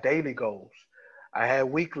I had daily goals. I had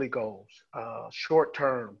weekly goals,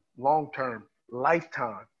 short-term, long-term,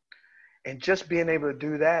 lifetime. And just being able to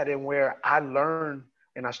do that, and where I learned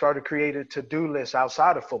and I started creating to-do lists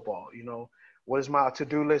outside of football. What is my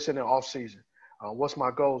to-do list in the off season? What's my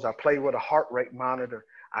goals? I played with a heart rate monitor.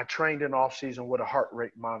 I trained in off season with a heart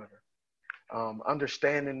rate monitor.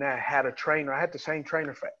 Understanding that, had a trainer. I had the same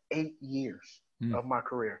trainer for 8 years of my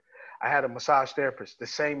career. I had a massage therapist, the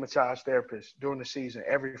same massage therapist during the season,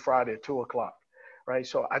 every Friday at 2:00, right?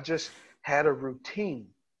 So I just had a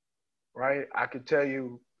routine, right? I could tell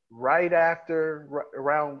you right after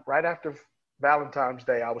Valentine's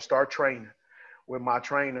Day, I would start training with my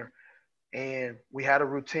trainer, and we had a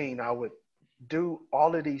routine. I would do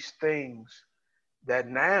all of these things that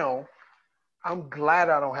now I'm glad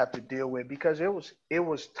I don't have to deal with, because it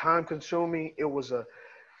was time consuming. It was a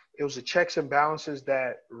checks and balances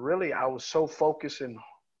that really I was so focused and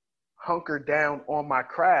hunkered down on my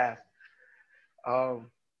craft.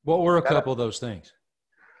 What were a couple of those things?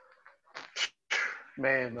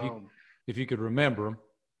 Man, if you could remember them.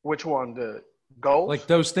 Which one? The goals? Like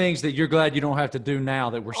those things that you're glad you don't have to do now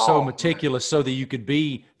that were so meticulous so that you could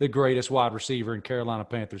be the greatest wide receiver in Carolina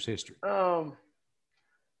Panthers history.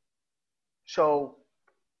 So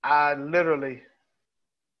I literally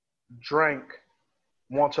drank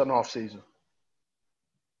once an off season.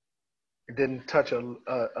 Didn't touch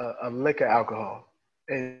a lick of alcohol,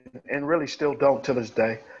 and really still don't to this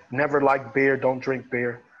day. Never liked beer. Don't drink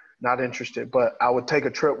beer. Not interested. But I would take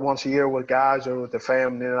a trip once a year with guys or with the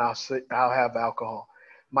family, and I'll have alcohol.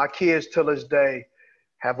 My kids till this day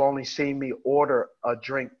have only seen me order a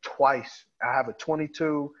drink twice. I have a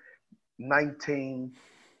 22, 19,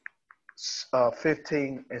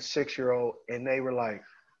 15, and 6-year-old, and they were like,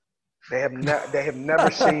 they have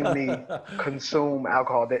never seen me consume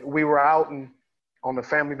alcohol. We were out on the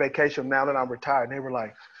family vacation now that I'm retired, and they were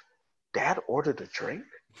like, Dad ordered a drink?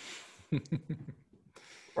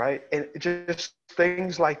 Right? And just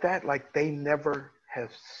things like that, like they never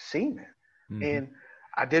have seen it. Mm-hmm. And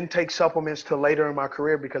I didn't take supplements till later in my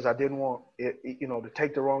career because I didn't want it, to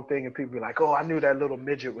take the wrong thing and people be like, oh, I knew that little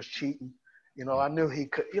midget was cheating. I knew he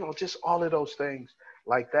could, just all of those things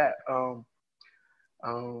like that.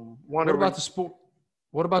 What about the sport?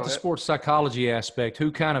 What about the sports psychology aspect? Who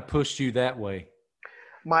kind of pushed you that way?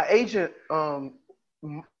 My agent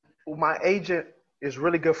is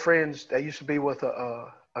really good friends that used to be with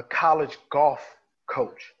a college golf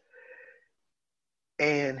coach.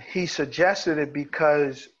 And he suggested it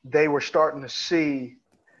because they were starting to see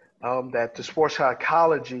that the sports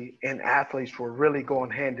psychology and athletes were really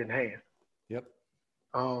going hand in hand. Yep.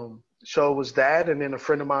 So it was that. And then a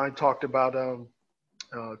friend of mine talked about,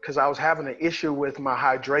 because I was having an issue with my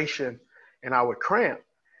hydration and I would cramp.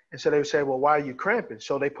 And so they would say, well, why are you cramping?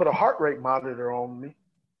 So they put a heart rate monitor on me.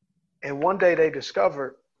 And one day they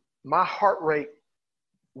discovered my heart rate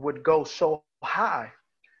would go so high.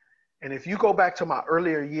 And if you go back to my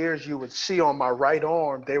earlier years, you would see on my right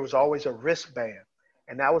arm, there was always a wristband.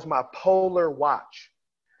 And that was my polar watch.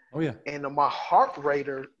 Oh, yeah. And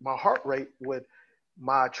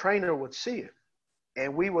my trainer would see it.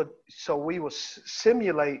 And we would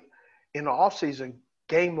simulate in the off season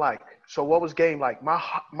game like. So what was game like? My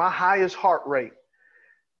highest heart rate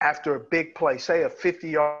after a big play, say a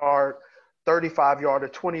 50-yard, 35-yard, or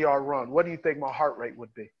 20-yard run, what do you think my heart rate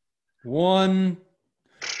would be?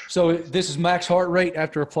 So this is max heart rate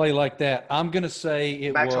after a play like that. I'm going to say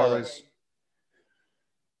it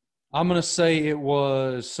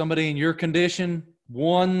was somebody in your condition,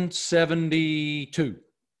 172.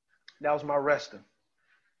 That was my resting.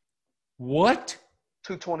 What?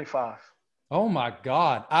 225. Oh, my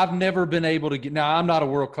God. I've never been able to get – now, I'm not a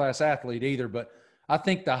world-class athlete either, but I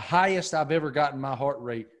think the highest I've ever gotten my heart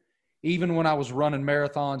rate, even when I was running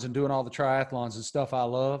marathons and doing all the triathlons and stuff I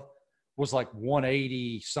love, was like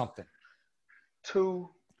 180-something.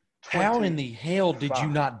 225. How in the hell did you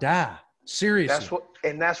not die? Seriously.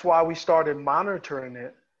 That's why we started monitoring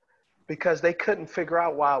it, because they couldn't figure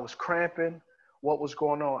out why I was cramping, what was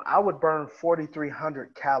going on. I would burn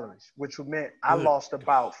 4,300 calories, which would mean I lost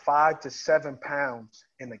about 5 to 7 pounds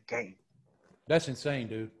in a game. That's insane,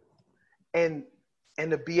 dude. And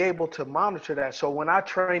to be able to monitor that. So when I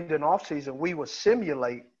trained in off season, we would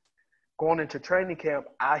simulate going into training camp.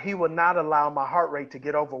 He would not allow my heart rate to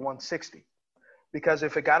get over 160, because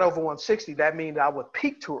if it got over 160, that means I would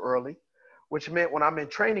peak too early, which meant when I'm in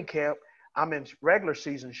training camp, I'm in regular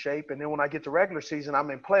season shape. And then when I get to regular season, I'm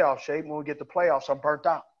in playoff shape. When we get to playoffs, I'm burnt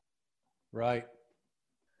out. Right.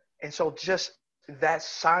 And so just that's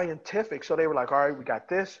scientific. So they were like, all right, we got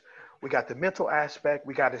this. We got the mental aspect.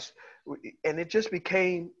 We got this. And it just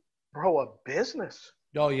became, a business.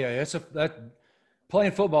 Oh, yeah.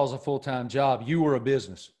 Playing football is a full-time job. You were a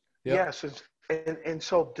business. Yep. Yes. And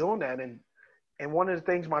so doing that. And one of the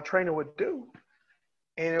things my trainer would do,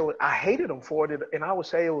 and I hated him for it, and I would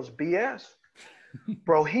say it was BS.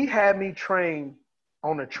 Bro, he had me train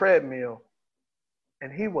on a treadmill,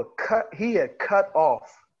 and he had cut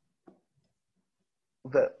off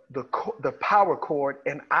the power cord,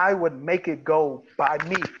 and I would make it go by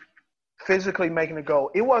me, physically making it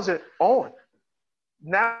go. It wasn't on.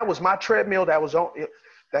 Now it was my treadmill that was on.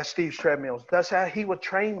 That's Steve's treadmill. That's how he would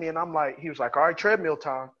train me, and he was like, all right, treadmill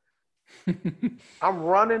time. I'm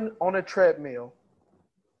running on a treadmill.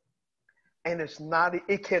 And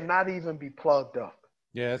it cannot even be plugged up.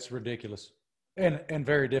 Yeah, it's ridiculous and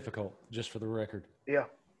very difficult, just for the record. Yeah.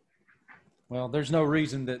 Well, there's no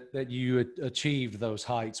reason that you achieved those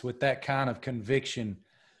heights with that kind of conviction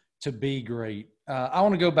to be great. I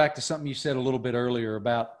want to go back to something you said a little bit earlier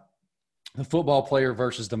about the football player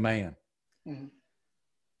versus the man. Mm-hmm.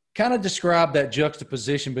 Kind of describe that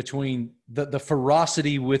juxtaposition between the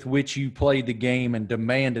ferocity with which you played the game and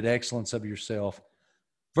demanded excellence of yourself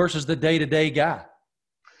versus the day-to-day guy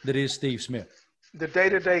that is Steve Smith. The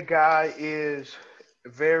day-to-day guy is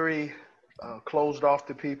very closed off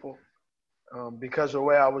to people. Because of the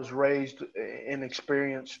way I was raised and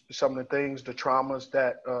experienced some of the things, the traumas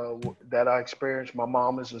that I experienced. My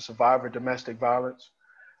mom is a survivor of domestic violence.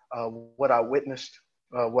 What I witnessed,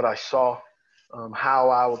 what I saw, how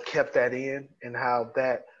I kept that in, and how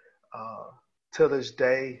that to this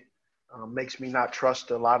day makes me not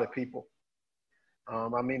trust a lot of people.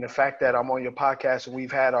 I mean, the fact that I'm on your podcast and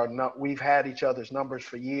we've had each other's numbers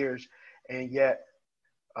for years, and yet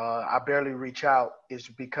I barely reach out is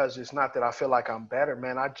because it's not that I feel like I'm better,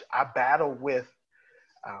 man. I battle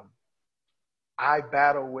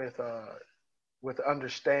with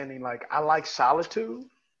understanding. Like, I like solitude,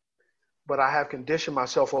 but I have conditioned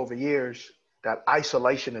myself over years that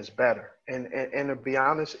isolation is better. And to be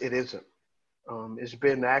honest, it isn't. It's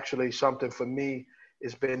been actually something for me.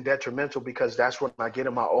 It's been detrimental because that's when I get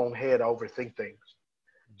in my own head, I overthink things.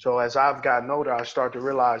 So as I've gotten older, I start to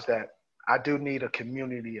realize that I do need a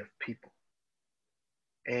community of people.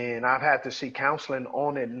 And I've had to seek counseling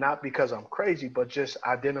on it, not because I'm crazy, but just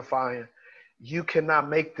identifying you cannot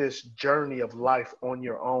make this journey of life on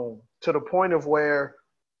your own, to the point of where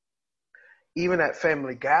even at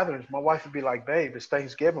family gatherings, my wife would be like, babe, it's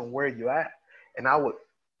Thanksgiving, where are you at? And I would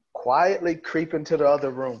quietly creep into the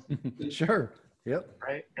other room. Sure. Yep.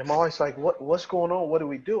 Right. And my wife's like, what's going on? What do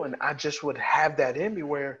we do? And I just would have that in me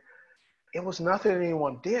where it was nothing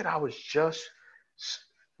anyone did. I was just,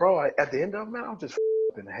 bro, at the end of it, man, I was just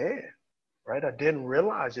in the head, right? I didn't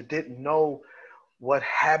realize it, didn't know what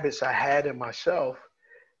habits I had in myself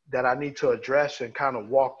that I need to address and kind of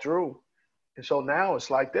walk through. And so now it's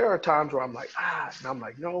like, there are times where I'm like, and I'm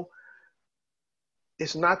like, no,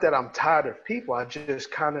 it's not that I'm tired of people. I just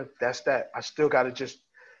kind of, I still got to just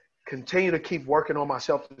continue to keep working on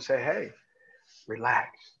myself to say, hey, relax.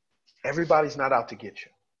 Everybody's not out to get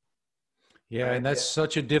you. Yeah, Right? and that's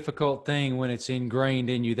such a difficult thing when it's ingrained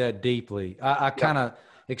in you that deeply. I kind of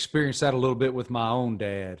experienced that a little bit with my own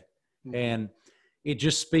dad. Mm-hmm. And it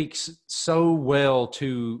just speaks so well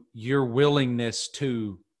to your willingness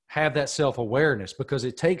to have that self-awareness, because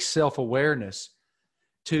it takes self-awareness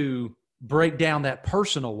to break down that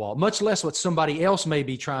personal wall, much less what somebody else may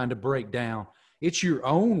be trying to break down. It's your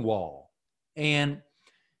own wall. And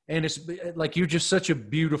it's like, you're just such a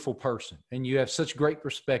beautiful person and you have such great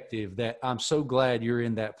perspective that I'm so glad you're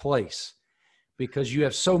in that place, because you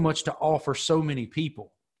have so much to offer so many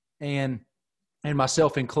people, and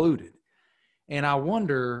myself included. And I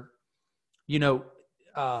wonder,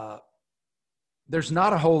 there's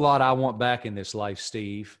not a whole lot I want back in this life,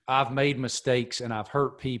 Steve. I've made mistakes and I've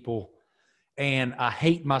hurt people and I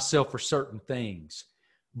hate myself for certain things.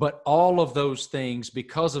 But all of those things,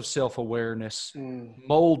 because of self-awareness,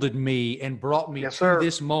 molded me and brought me to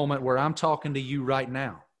this moment where I'm talking to you right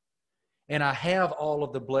now. And I have all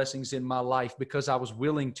of the blessings in my life because I was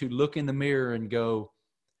willing to look in the mirror and go,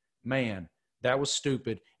 man, that was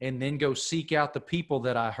stupid. And then go seek out the people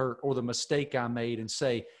that I hurt or the mistake I made and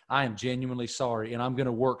say, I am genuinely sorry. And I'm going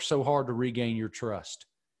to work so hard to regain your trust.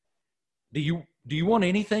 Do you want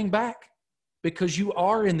anything back? Because you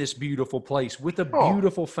are in this beautiful place with a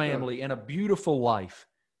beautiful family and a beautiful life.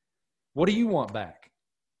 What do you want back?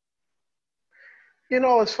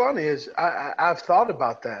 What's funny is I've thought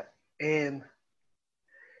about that. And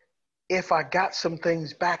if I got some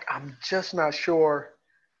things back, I'm just not sure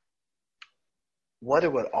what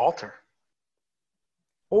it would alter.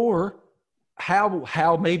 Or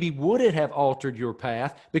how maybe would it have altered your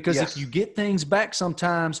path? Because if you get things back,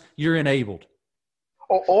 sometimes you're enabled.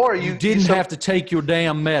 Or you didn't have to take your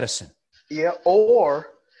damn medicine. Yeah, or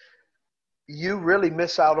you really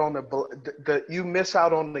miss out on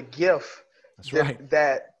the gift. That's right.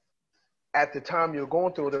 That at the time you're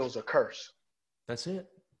going through it was a curse. That's it.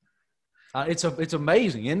 It's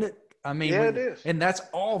amazing, isn't it? I mean, it is. And that's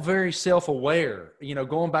all very self-aware.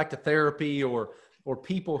 Going back to therapy or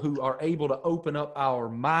people who are able to open up our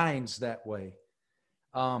minds that way.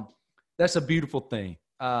 That's a beautiful thing.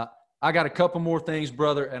 I got a couple more things,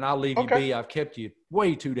 brother, and I'll leave you be. I've kept you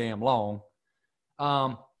way too damn long.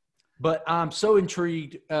 But I'm so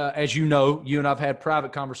intrigued, as you know, you and I've had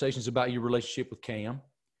private conversations about your relationship with Cam.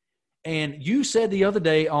 And you said the other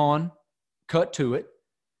day on Cut to It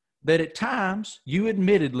that at times you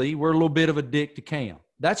admittedly were a little bit of a dick to Cam.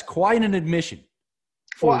 That's quite an admission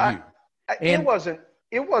for you. And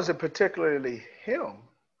it wasn't particularly him.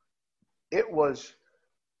 It was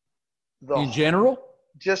in general?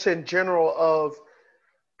 Just in general of,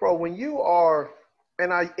 bro, when you are,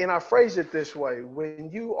 and I phrase it this way, when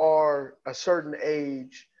you are a certain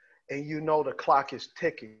age and you know the clock is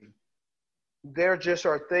ticking, there just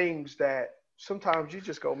are things that sometimes you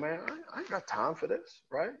just go, man, I ain't got time for this,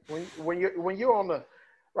 right? When you're on the,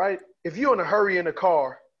 right, if you're in a hurry in the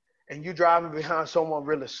car and you're driving behind someone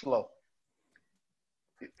really slow,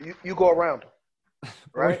 you go around them,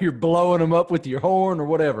 right? Or you're blowing them up with your horn or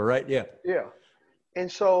whatever, right? Yeah. Yeah. And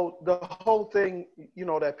so the whole thing, you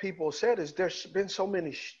know, that people said is there's been so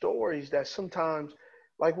many stories that sometimes,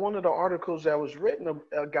 like one of the articles that was written,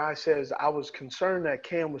 a guy says, I was concerned that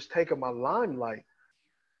Cam was taking my limelight.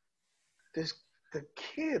 The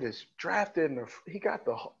kid is drafted he got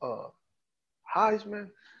the Heisman,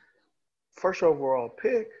 first overall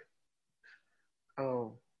pick,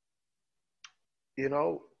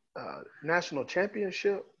 national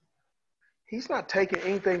championship. He's not taking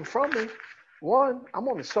anything from me. One, I'm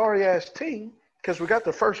on a sorry-ass team because we got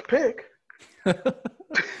the first pick.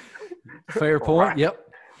 Fair point. Right. Yep.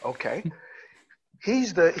 Okay.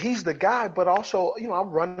 He's the guy, but also, you know,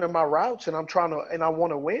 I'm running my routes and I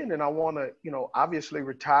want to win and I want to, you know, obviously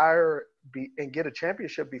retire and get a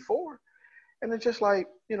championship before. And it's just like,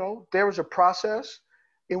 you know, there was a process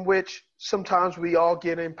in which sometimes we all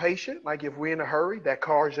get impatient. Like if we're in a hurry, that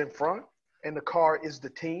car is in front and the car is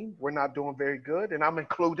the team. We're not doing very good. And I'm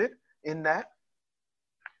included in that.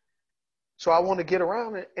 So I want to get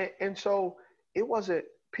around it. And so it wasn't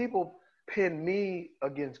people pin me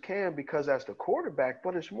against Cam because that's the quarterback,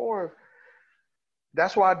 but it's more,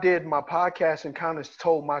 that's why I did my podcast and kind of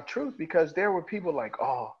told my truth, because there were people like,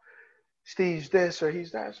 oh, Steve's this or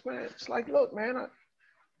he's that. Man, it's like, look, man,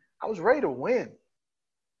 I was ready to win,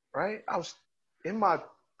 right? I was in my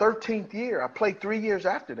 13th year. I played 3 years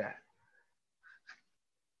after that.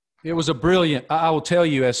 It was a brilliant, I will tell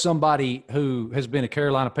you, as somebody who has been a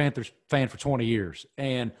Carolina Panthers fan for 20 years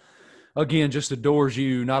and again, just adores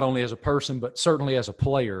you not only as a person, but certainly as a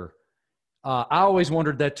player. I always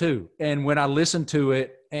wondered that too. And when I listened to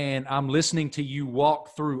it and I'm listening to you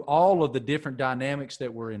walk through all of the different dynamics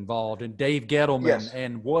that were involved and Dave Gettleman yes.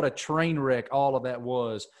 and what a train wreck all of that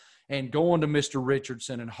was, and going to Mr.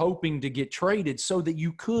 Richardson and hoping to get traded so that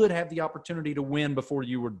you could have the opportunity to win before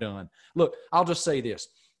you were done. Look, I'll just say this.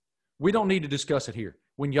 We don't need to discuss it here.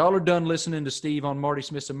 When y'all are done listening to Steve on Marty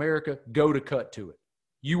Smith's America, go to cut to it.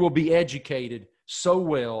 You will be educated so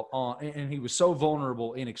well on, and he was so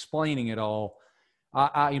vulnerable in explaining it all.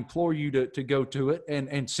 I implore you to go to it.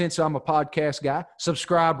 And since I'm a podcast guy,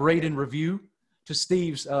 subscribe, rate, and review to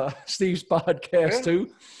Steve's podcast too,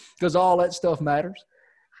 because all that stuff matters.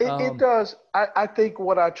 It does. I think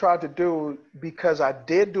what I tried to do, because I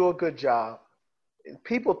did do a good job,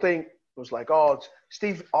 people think it was like, oh,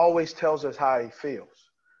 Steve always tells us how he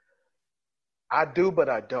feels. I do, but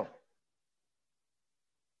I don't.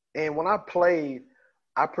 And when I played,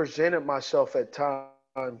 I presented myself at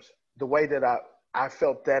times the way that I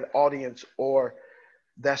felt that audience or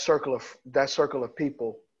that circle of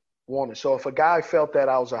people wanted. So if a guy felt that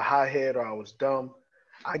I was a hothead or I was dumb,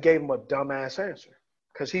 I gave him a dumbass answer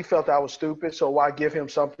because he felt I was stupid. So why give him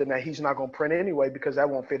something that he's not going to print anyway, because that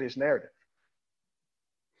won't fit his narrative.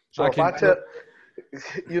 So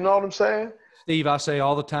you know what I'm saying? Steve, I say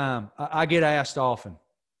all the time, I get asked often,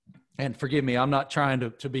 and forgive me, I'm not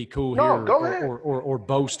trying to be cool here or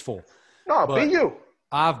boastful. No, be you.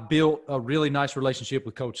 I've built a really nice relationship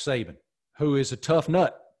with Coach Saban, who is a tough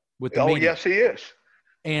nut with the media. Oh, yes, he is.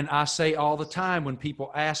 And I say all the time when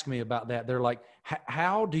people ask me about that, they're like,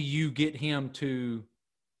 how do you get him to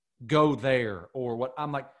go there? Or what?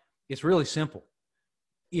 I'm like, it's really simple.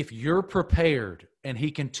 If you're prepared and he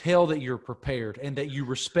can tell that you're prepared and that you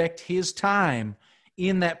respect his time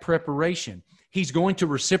in that preparation, he's going to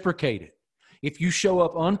reciprocate it. If you show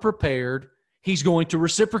up unprepared, he's going to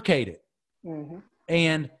reciprocate it. Mm-hmm.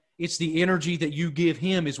 And it's the energy that you give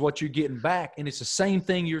him is what you're getting back. And it's the same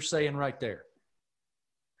thing you're saying right there.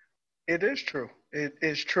 It is true. It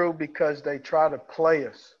is true because they try to play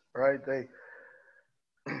us, right? They,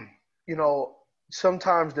 you know,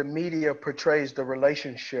 sometimes the media portrays the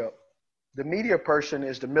relationship. The media person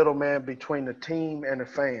is the middleman between the team and the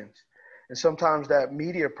fans. And sometimes that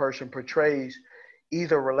media person portrays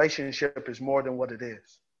either relationship is more than what it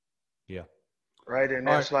is. Yeah. Right. And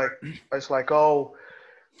it's like, oh,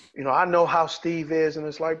 you know, I know how Steve is. And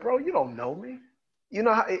it's like, bro, you don't know me. You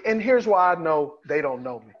know, and here's why I know they don't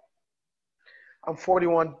know me. I'm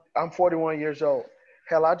 41 years old.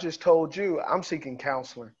 Hell, I just told you I'm seeking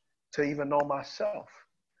counseling to even know myself.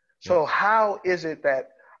 So how is it that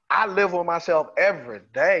I live with myself every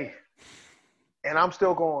day and I'm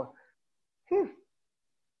still going,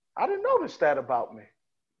 I didn't notice that about me.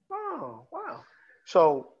 Oh, wow.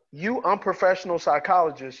 So you unprofessional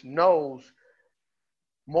psychologist knows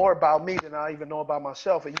more about me than I even know about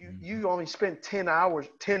myself. And you only spent 10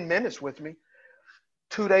 minutes with me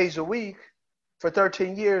 2 days a week for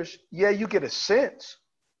 13 years. Yeah, you get a sense,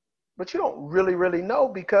 but you don't really know,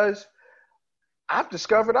 because I've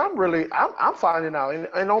discovered I'm finding out.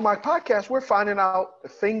 And on my podcast, we're finding out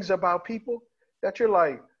things about people that you're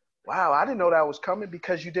like, wow, I didn't know that was coming,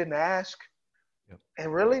 because you didn't ask. Yep.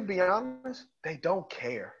 And really, be honest, they don't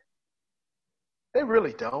care. They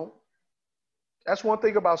really don't. That's one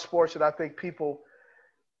thing about sports that I think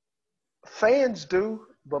fans do,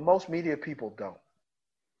 but most media people don't.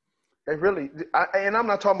 They really, and I'm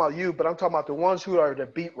not talking about you, but I'm talking about the ones who are the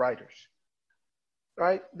beat writers,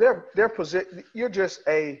 right? You're just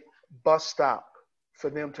a bus stop for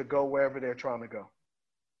them to go wherever they're trying to go.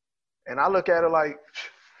 And I look at it like,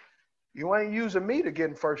 you ain't using me to get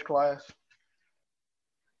in first class.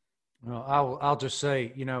 Well, I'll just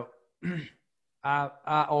say,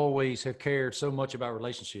 I always have cared so much about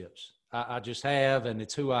relationships. I just have, and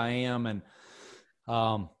it's who I am. And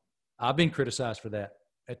I've been criticized for that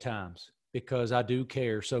at times, because I do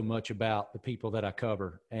care so much about the people that I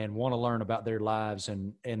cover and want to learn about their lives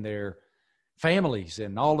and their families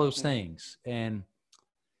and all those things. And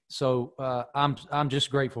so I'm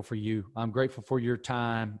just grateful for you. I'm grateful for your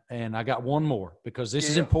time. And I got one more, because this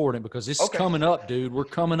is important, because this is coming up, dude. We're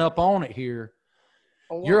coming up on it here.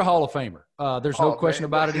 You're a Hall of Famer. There's no question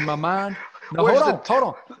about it in my mind. No, hold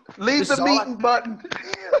on. Leave the meeting button.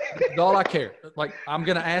 This is all I care. Like, I'm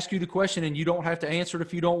going to ask you the question, and you don't have to answer it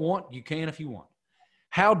if you don't want. You can if you want.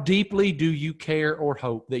 How deeply do you care or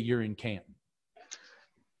hope that you're in Canton?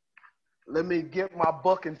 Let me get my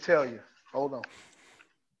book and tell you. Hold on.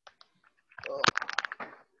 I'm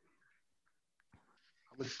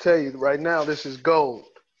going to tell you right now, this is gold.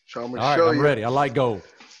 So I'm going to show you. All right, I'm ready. I like gold.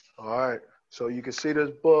 All right. So you can see this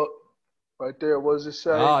book right there. What does it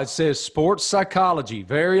say? Oh, it says Sports Psychology,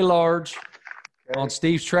 very large, on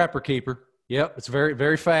Steve's Trapper Keeper. Yep, it's very,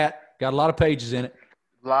 very fat. Got a lot of pages in it.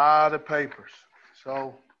 A lot of papers.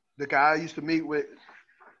 So the guy I used to meet with,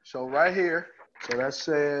 so right here, so that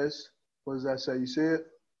says, what does that say? You see it?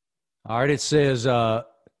 All right, it says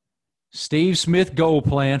Steve Smith Goal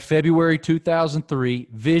Plan, February 2003,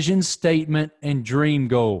 Vision Statement and Dream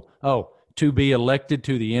Goal. Oh, to be elected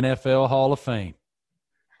to the NFL Hall of Fame.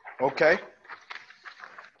 Okay. All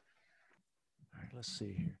right, let's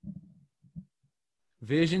see here.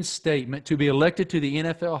 Vision statement: to be elected to the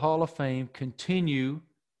NFL Hall of Fame, continue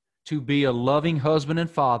to be a loving husband and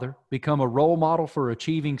father, become a role model for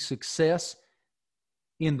achieving success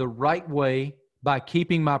in the right way by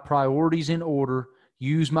keeping my priorities in order,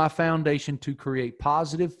 use my foundation to create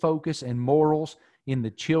positive focus and morals in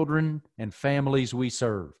the children and families we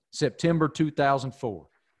serve. September 2004.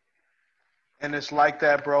 And it's like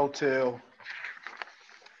that, bro, till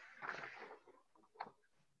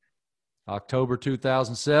October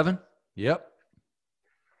 2007. Yep.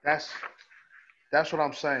 That's what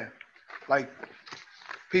I'm saying. Like,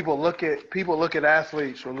 people look at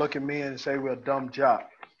athletes or look at me and say we're a dumb job.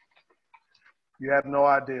 You have no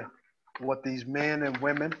idea what these men and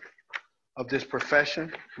women of this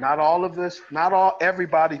profession,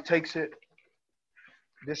 everybody takes it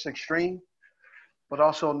this extreme, but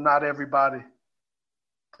also not everybody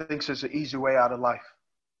thinks it's an easy way out of life.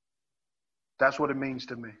 That's what it means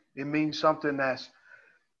to me. It means something that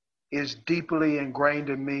is deeply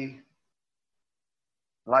ingrained in me.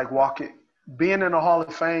 Like being in the Hall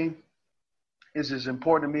of Fame is as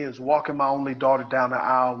important to me as walking my only daughter down the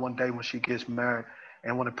aisle one day when she gets married,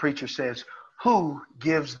 and when the preacher says, "Who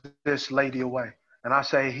gives this lady away?" And I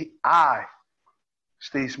say, I,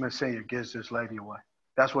 Steve Smith Sr., gives this lady away.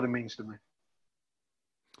 That's what it means to me.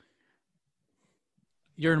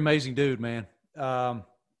 You're an amazing dude, man.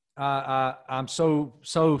 I'm so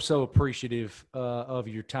appreciative of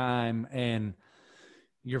your time and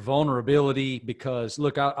your vulnerability, because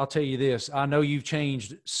look, I'll tell you this. I know you've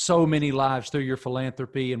changed so many lives through your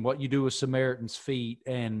philanthropy and what you do with Samaritan's Feet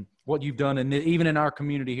and what you've done. And even in our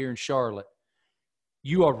community here in Charlotte,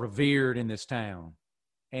 you are revered in this town.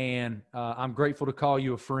 And I'm grateful to call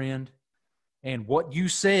you a friend. And what you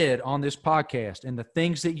said on this podcast and the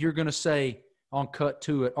things that you're going to say on Cut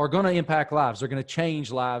to It are going to impact lives. They're going to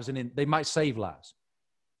change lives, and they might save lives.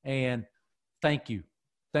 And thank you.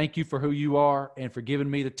 Thank you for who you are and for giving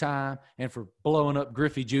me the time and for blowing up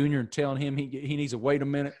Griffey Jr. and telling him he needs to wait a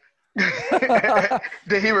minute.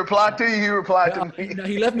 Did he reply to you? He replied to me.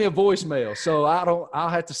 He left me a voicemail, so I'll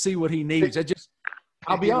have to see what he needs.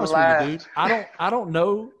 I'll be honest with you, dude. I don't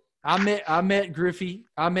know. I met Griffey.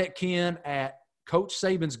 I met Ken at Coach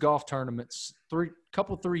Saban's golf tournaments 3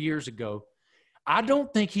 years ago. I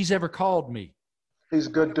don't think he's ever called me. He's a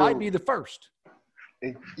good dude. Might be the first.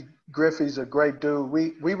 Griffey's a great dude.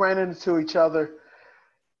 We ran into each other.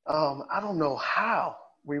 I don't know how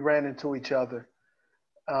we ran into each other.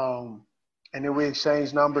 And then we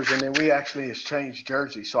exchanged numbers, and then we actually exchanged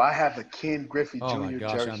jerseys. So I have a Ken Griffey Jr. Oh my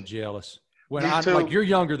gosh, jersey. I'm jealous. Like, you're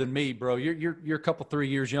younger than me, bro. You're a couple 3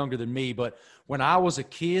 years younger than me. But when I was a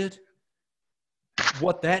kid,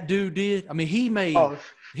 what that dude did, I mean, he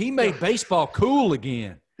made baseball cool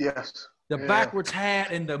again. Yes. The backwards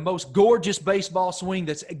hat and the most gorgeous baseball swing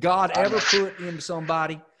that's God ever put into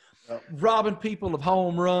somebody. Yep. Robbing people of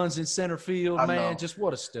home runs in center field, man, just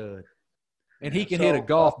what a stud. And he can hit a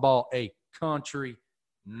golf ball a country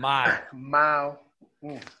mile.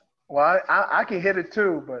 Well, I can hit it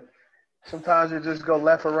too, but sometimes it just go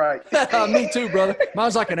left or right. Me too, brother.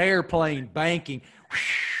 Mine's like an airplane banking.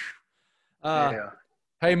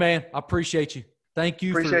 Hey, man, I appreciate you. Thank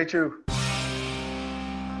you. Appreciate you.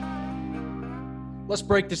 Let's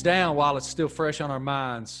break this down while it's still fresh on our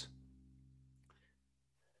minds.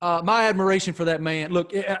 My admiration for that man.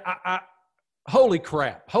 Look, holy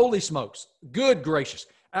crap. Holy smokes. Good gracious.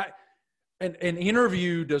 An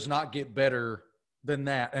interview does not get better than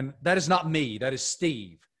that. And that is not me. That is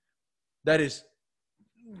Steve.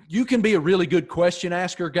 You can be a really good question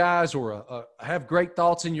asker, guys, or have great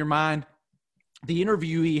thoughts in your mind. The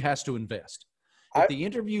interviewee has to invest. If the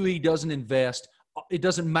interviewee doesn't invest, it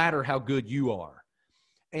doesn't matter how good you are.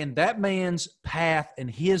 And that man's path and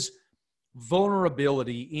his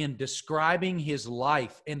vulnerability in describing his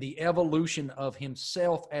life and the evolution of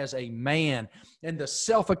himself as a man and the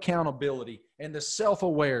self-accountability and the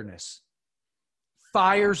self-awareness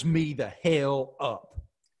fires me the hell up.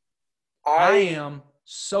 I am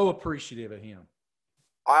so appreciative of him.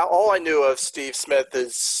 All I knew of Steve Smith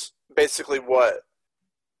is basically what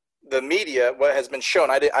has been shown.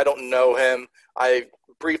 I don't know him. I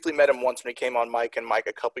briefly met him once when he came on Mike and Mike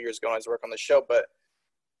a couple years ago when I was working on the show, but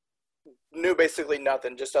knew basically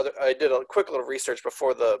nothing. I did a quick little research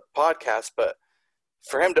before the podcast, but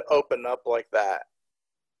for him to open up like that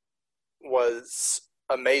was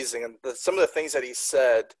amazing. And some of the things that he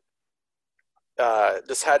said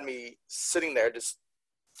just had me sitting there just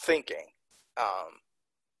thinking,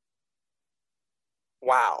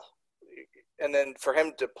 wow. And then for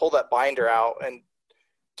him to pull that binder out and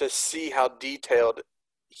to see how detailed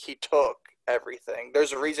he took everything.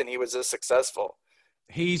 There's a reason he was this successful.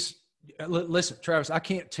 Listen, Travis, I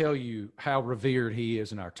can't tell you how revered he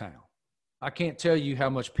is in our town. I can't tell you how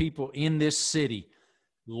much people in this city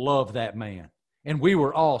love that man. And we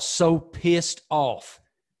were all so pissed off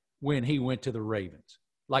when he went to the Ravens.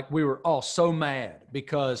 Like, we were all so mad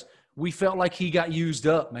because we felt like he got used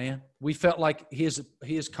up, man. We felt like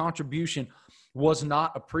his contribution was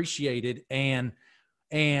not appreciated. And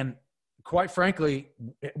quite frankly,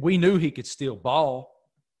 we knew he could still ball.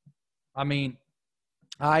 I mean,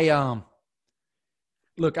 I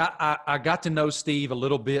got to know Steve a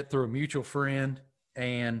little bit through a mutual friend,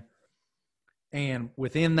 and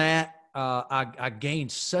within that, I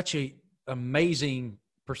gained such a amazing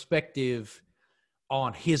perspective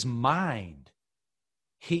on his mind.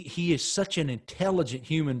 He is such an intelligent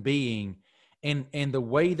human being, and the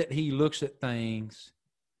way that he looks at things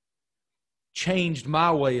changed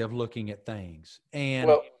my way of looking at things. And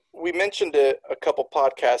well, we mentioned it a couple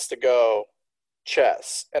podcasts ago,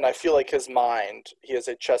 chess, and I feel like his mind, he is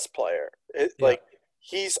a chess player. Like,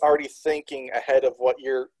 he's already thinking ahead of what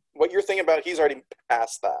you're thinking about. He's already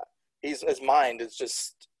past that. His mind is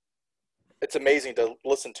just, it's amazing to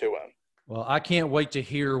listen to him. Well, I can't wait to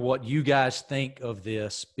hear what you guys think of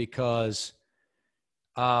this, because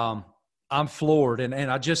I'm floored. And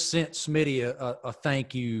I just sent Smitty a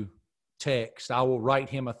thank you text. I will write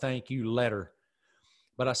him a thank you letter.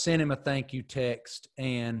 But I sent him a thank you text,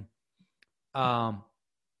 and I'm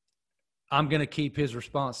going to keep his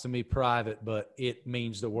response to me private, but it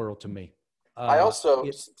means the world to me. I also,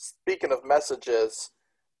 speaking of messages,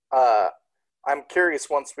 I'm curious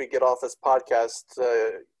once we get off this podcast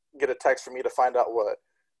to get a text from you to find out what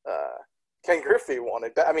Ken Griffey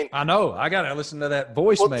wanted. I mean, I know. I got to listen to that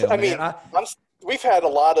voicemail. Well, I mean, we've had a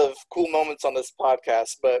lot of cool moments on this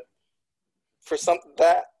podcast, but for something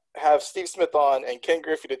that have Steve Smith on and Ken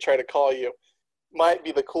Griffey to try to call you might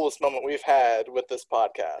be the coolest moment we've had with this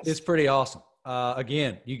podcast. It's pretty awesome.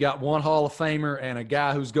 Again, you got one Hall of Famer and a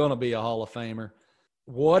guy who's going to be a Hall of Famer.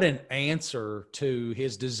 what an answer to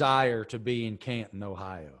his desire to be in Canton,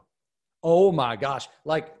 Ohio. Oh my gosh.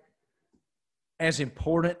 Like, as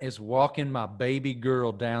important as walking my baby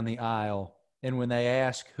girl down the aisle, and when they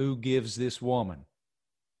ask who gives this woman,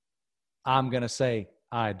 I'm going to say,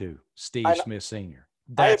 I do, Steve Smith Sr.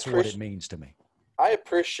 That's what it means to me. I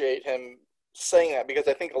appreciate him saying that, because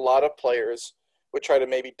I think a lot of players would try to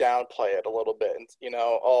maybe downplay it a little bit. And,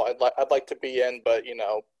 I'd like to be in, but,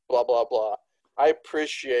 blah, blah, blah. I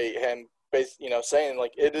appreciate him, saying,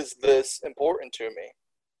 like, it is this important to me.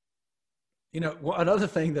 Another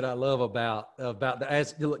thing that I love about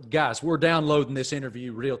guys, we're downloading this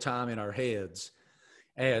interview real time in our heads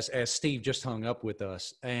as Steve just hung up with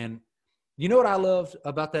us. And you know what I loved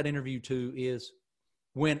about that interview too is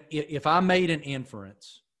if I made an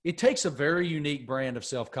inference, it takes a very unique brand of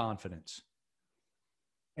self-confidence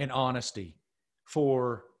and honesty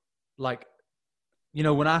for, like,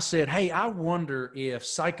 when I said, hey, I wonder if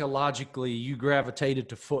psychologically you gravitated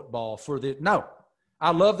to football for the, no. I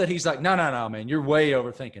love that he's like, no, man, you're way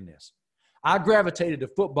overthinking this. I gravitated to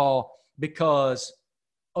football because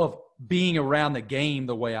of being around the game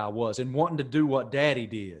the way I was and wanting to do what Daddy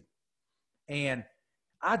did. And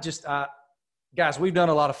guys, we've done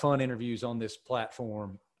a lot of fun interviews on this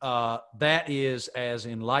platform. That is as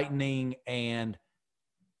enlightening and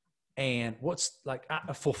what's like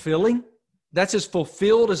fulfilling. That's as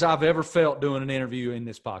fulfilled as I've ever felt doing an interview in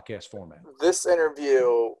this podcast format. This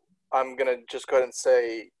interview, I'm going to just go ahead and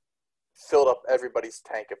say, filled up everybody's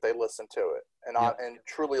tank if they listened to it and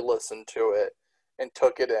truly listened to it and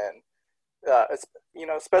took it in.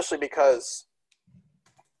 Especially because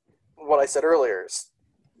what I said earlier,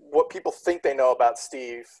 what people think they know about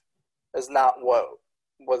Steve is not what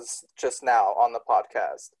was just now on the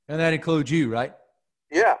podcast. And that includes you, right?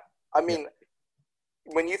 Yeah. I mean,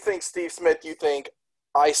 when you think Steve Smith, you think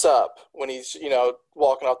ice up when he's,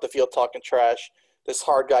 walking off the field talking trash. This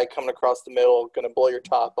hard guy coming across the middle, going to blow your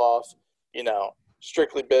top off,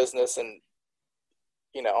 strictly business. And,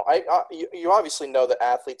 you obviously know that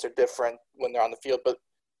athletes are different when they're on the field, but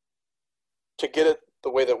to get it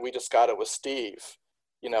the way that we just got it with Steve,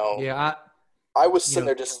 Yeah, I was sitting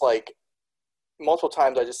there just like multiple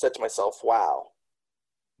times I just said to myself, wow.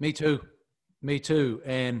 Me too.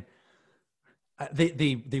 And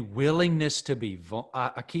the willingness to be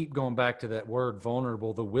I keep going back to that word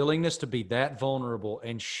vulnerable, the willingness to be that vulnerable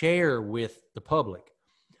and share with the public.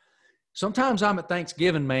 Sometimes I'm at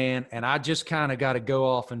Thanksgiving, man, and I just kind of got to go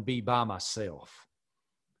off and be by myself.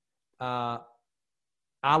 I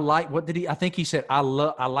think he said, I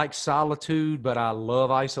like solitude, but I love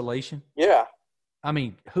isolation. Yeah. I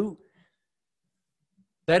mean,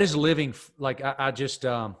 that is living. Like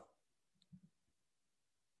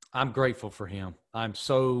I'm grateful for him. I'm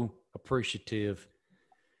so appreciative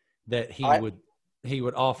that he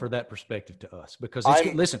would offer that perspective to us, because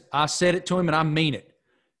listen, I said it to him and I mean it.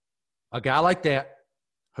 A guy like that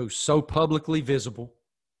who's so publicly visible,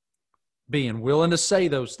 being willing to say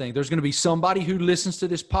those things. There's going to be somebody who listens to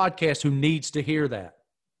this podcast who needs to hear that.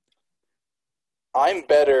 I'm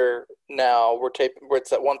better now.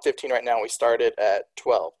 It's at 1:15 right now. We started at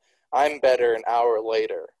 12. I'm better an hour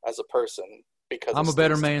later as a person because I'm a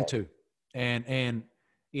better man too. And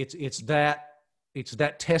it's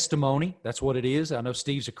that testimony. That's what it is. I know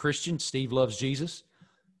Steve's a Christian. Steve loves Jesus.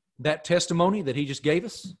 That testimony that he just gave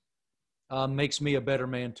us makes me a better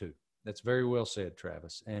man too. That's very well said,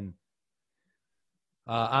 Travis. And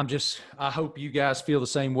I hope you guys feel the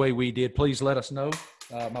same way we did. Please let us know.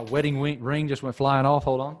 My wedding ring just went flying off.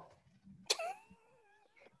 Hold on.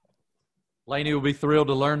 Lainey will be thrilled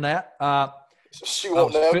to learn that. She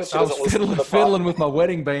won't know. I was fiddling with my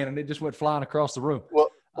wedding band, and it just went flying across the room. Well,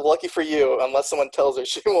 lucky for you, unless someone tells her,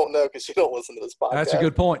 she won't know because she don't listen to this podcast. That's a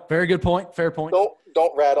good point. Very good point. Fair point.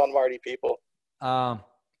 Don't rat on Marty, people.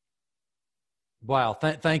 Wow.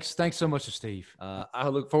 Thanks so much to Steve. I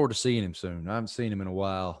look forward to seeing him soon. I haven't seen him in a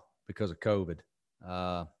while because of COVID,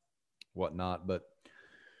 whatnot. But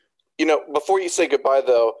before you say goodbye,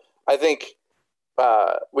 though, I think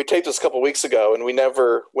we taped this a couple weeks ago, and when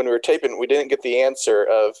we were taping, we didn't get the answer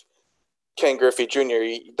of Ken Griffey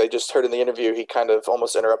Jr. They just heard in the interview, he kind of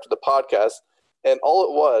almost interrupted the podcast. And all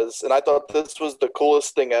it was, and I thought this was the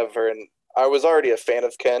coolest thing ever, and I was already a fan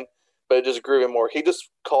of Ken, but it just grew him more. He just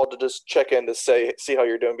called to just check in to see how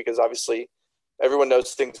you're doing, because obviously everyone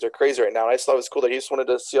knows things are crazy right now. And I just thought it was cool that he just wanted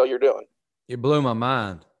to see how you're doing. It blew my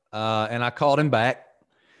mind. And I called him back.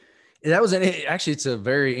 Actually, it's a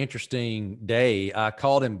very interesting day. I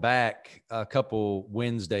called him back a couple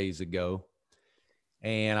Wednesdays ago,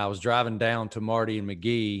 And I was driving down to Marty and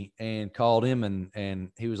McGee and called him,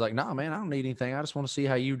 and he was like, "Nah, man, I don't need anything. I just want to see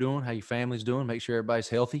how you doing, how your family's doing, make sure everybody's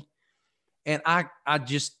healthy." And I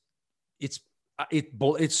just,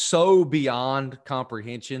 it's so beyond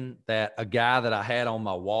comprehension that a guy that I had on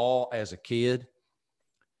my wall as a kid,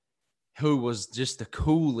 who was just the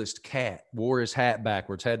coolest cat, wore his hat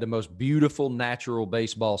backwards, had the most beautiful natural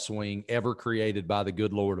baseball swing ever created by the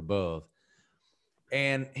good Lord above.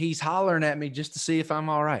 And he's hollering at me just to see if I'm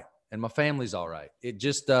all right and my family's all right. It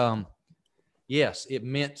just, yes, it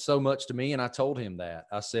meant so much to me. And I told him that.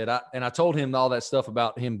 I said, I told him all that stuff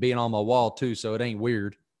about him being on my wall too, so it ain't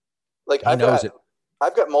weird. Like, He knows it.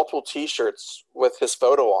 I've got multiple T-shirts with his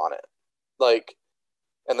photo on it. Like,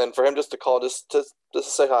 and then for him just to call, just to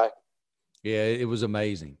say hi. Yeah, it was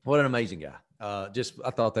amazing. What an amazing guy. I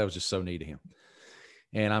thought that was just so neat of him.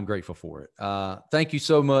 And I'm grateful for it. Thank you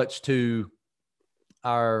so much to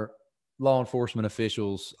our law enforcement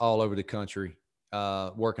officials all over the country,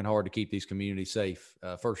 working hard to keep these communities safe.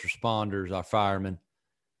 First responders, our firemen,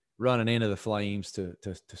 running into the flames to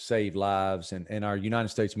save lives, and our United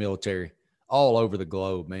States military all over the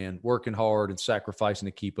globe, man, working hard and sacrificing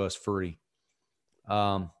to keep us free.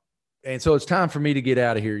 And so it's time for me to get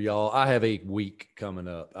out of here, y'all. I have a week coming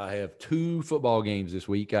up. I have 2 football games this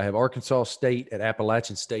week. I have Arkansas State at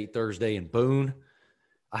Appalachian State Thursday in Boone.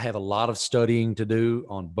 I have a lot of studying to do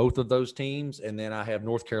on both of those teams. And then I have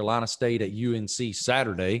North Carolina State at UNC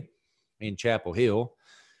Saturday in Chapel Hill.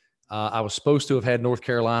 I was supposed to have had North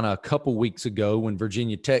Carolina a couple weeks ago when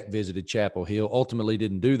Virginia Tech visited Chapel Hill. Ultimately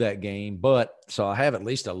didn't do that game, so I have at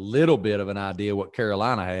least a little bit of an idea what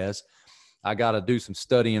Carolina has. I got to do some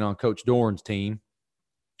studying on Coach Doran's team,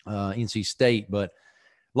 NC State. But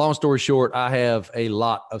long story short, I have a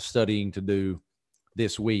lot of studying to do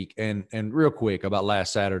this week. And real quick about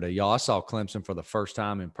last Saturday, y'all, I saw Clemson for the first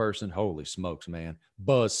time in person. Holy smokes, man.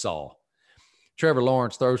 Buzzsaw. Trevor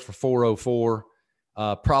Lawrence throws for 404.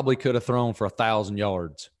 Probably could have thrown for 1,000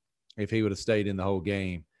 yards if he would have stayed in the whole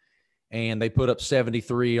game. And they put up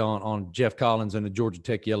 73 on Jeff Collins and the Georgia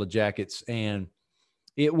Tech Yellow Jackets. And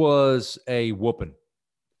it was a whooping.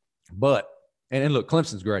 But, and look,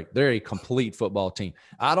 Clemson's great. They're a complete football team.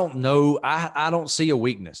 I don't know. I don't see a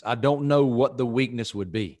weakness. I don't know what the weakness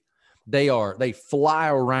would be. They fly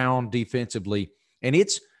around defensively, and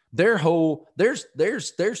it's their whole, there's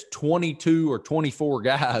 22 or 24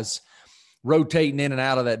 guys rotating in and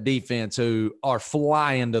out of that defense who are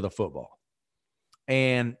flying to the football.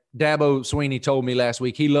 And Dabo Swinney told me last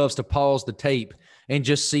week he loves to pause the tape and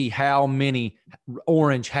just see how many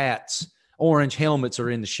orange helmets are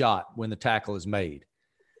in the shot when the tackle is made.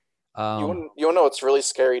 You want to know what's really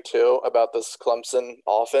scary, too, about this Clemson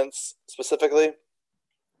offense specifically?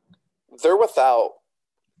 They're without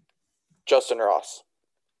Justin Ross.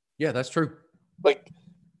 Yeah, that's true. Like,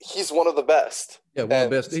 he's one of the best. Yeah, one of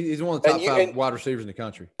the best. He's one of the top 5 wide receivers in the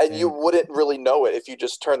country. And you wouldn't really know it if you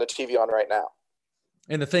just turn the TV on right now.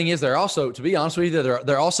 And the thing is, they're also, to be honest with you,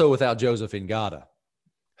 they're also without Joseph Ngata,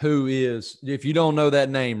 who is, if you don't know that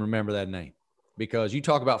name, remember that name. Because you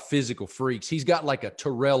talk about physical freaks. He's got like a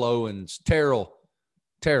Terrell Owens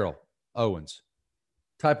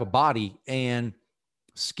type of body and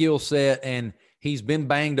skill set. And he's been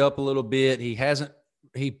banged up a little bit.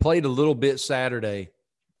 He played a little bit Saturday,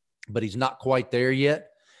 but he's not quite there yet.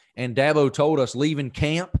 And Dabo told us leaving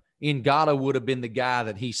camp, Ngata would have been the guy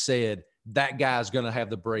that he said, that guy's going to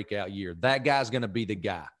have the breakout year. That guy's going to be the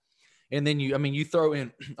guy. And then you throw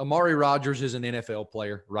in Amari Rodgers is an NFL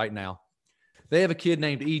player right now. They have a kid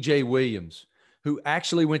named E.J. Williams who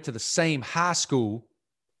actually went to the same high school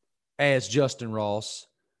as Justin Ross,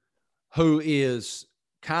 who is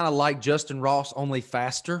kind of like Justin Ross, only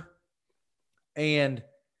faster. And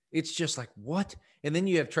it's just like, what? And then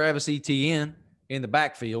you have Travis Etienne in the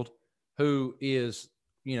backfield, who is,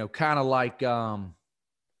 kind of like, he's a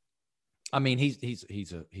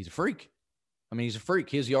freak. He's a freak.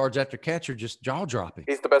 His yards after catch are just jaw dropping.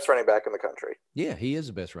 He's the best running back in the country. Yeah, he is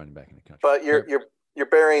the best running back in the country. But you're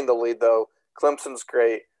burying the lead though. Clemson's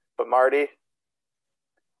great, but Marty,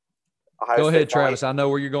 Ohio Go State ahead, Travis. I know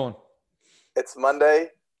where you're going. It's Monday,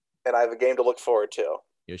 and I have a game to look forward to.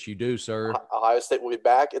 Yes, you do, sir. Ohio State will be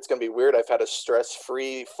back. It's going to be weird. I've had a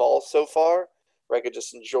stress-free fall so far, where I could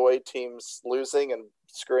just enjoy teams losing and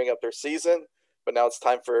screwing up their season. But now it's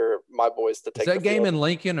time for my boys to take. Is that game in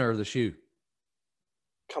Lincoln or the Shoe?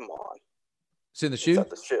 Come on. It's in the Shoe? It's at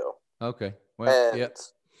the Shoe. Okay. Well, and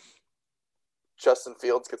Justin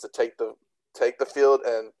Fields gets to take the field,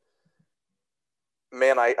 and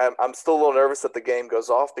man, I'm still a little nervous that the game goes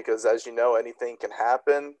off because, as you know, anything can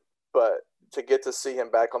happen. But to get to see him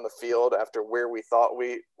back on the field after where we thought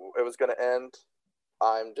it was going to end,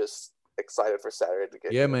 I'm just excited for Saturday to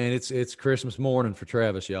get Yeah, here. man, it's Christmas morning for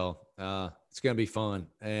Travis, y'all. It's going to be fun,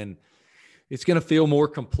 and it's going to feel more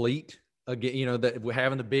complete. Again, you know, that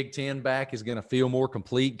having the Big Ten back is going to feel more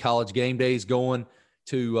complete. College game day is going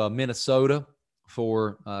to Minnesota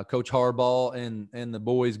for Coach Harbaugh and the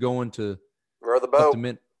boys going to Row the boat.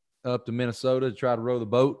 up to Minnesota to try to row the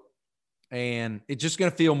boat. And it's just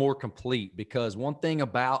going to feel more complete, because one thing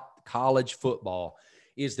about college football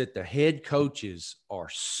is that the head coaches are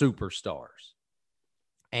superstars.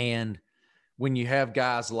 And when you have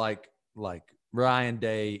guys like Ryan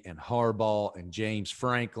Day and Harbaugh and James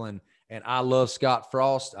Franklin, and I love Scott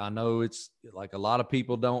Frost. I know it's like a lot of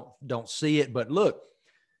people don't see it, but look,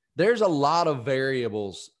 there's a lot of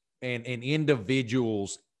variables and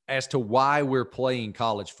individuals as to why we're playing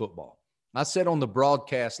college football. I said on the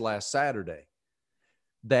broadcast last Saturday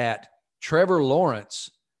that Trevor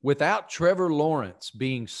Lawrence, without Trevor Lawrence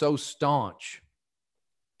being so staunch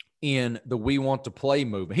in the We Want to Play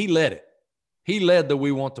movement, he led it. He led the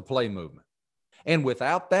We Want to Play movement. And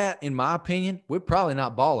without that, in my opinion, we're probably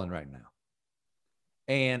not balling right now.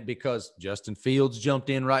 And because Justin Fields jumped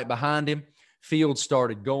in right behind him, Fields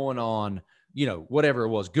started going on, you know, whatever it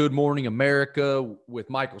was, Good Morning America with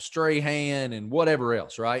Michael Strahan and whatever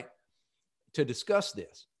else, right, to discuss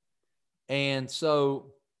this. And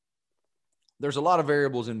so there's a lot of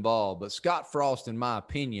variables involved, but Scott Frost, in my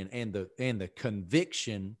opinion, and the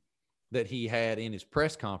conviction that he had in his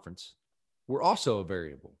press conference were also a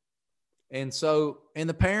variable. And so, and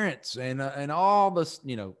the parents and all this,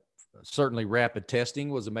 you know, certainly rapid testing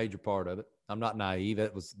was a major part of it. I'm not naive.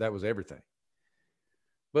 That was everything.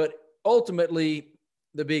 But ultimately,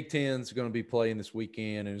 the Big Ten's going to be playing this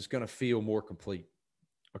weekend, and it's going to feel more complete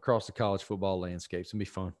across the college football landscape. It's going to be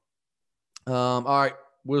fun. All right,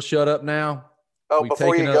 we'll shut up now. Oh,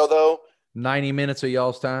 before you go, though, 90 minutes of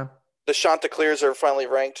y'all's time. The Chanticleers are finally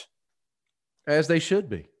ranked. As they should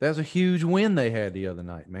be. That's a huge win they had the other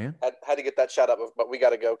night, man. Had to get that shot up, but we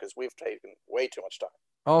got to go because we've taken way too much time.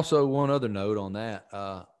 Also, one other note on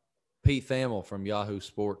that. Pete Thamel from Yahoo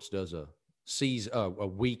Sports does a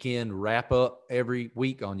weekend wrap-up every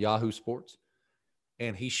week on Yahoo Sports,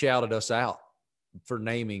 and he shouted us out for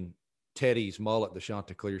naming Teddy's mullet the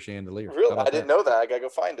Chanticleer Chandelier. Really? I didn't know that. I got to go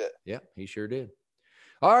find it. Yeah, he sure did.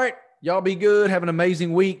 All right. Y'all be good. Have an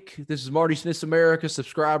amazing week. This is Marty Smith's America.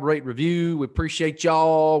 Subscribe, rate, review. We appreciate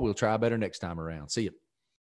y'all. We'll try better next time around. See you.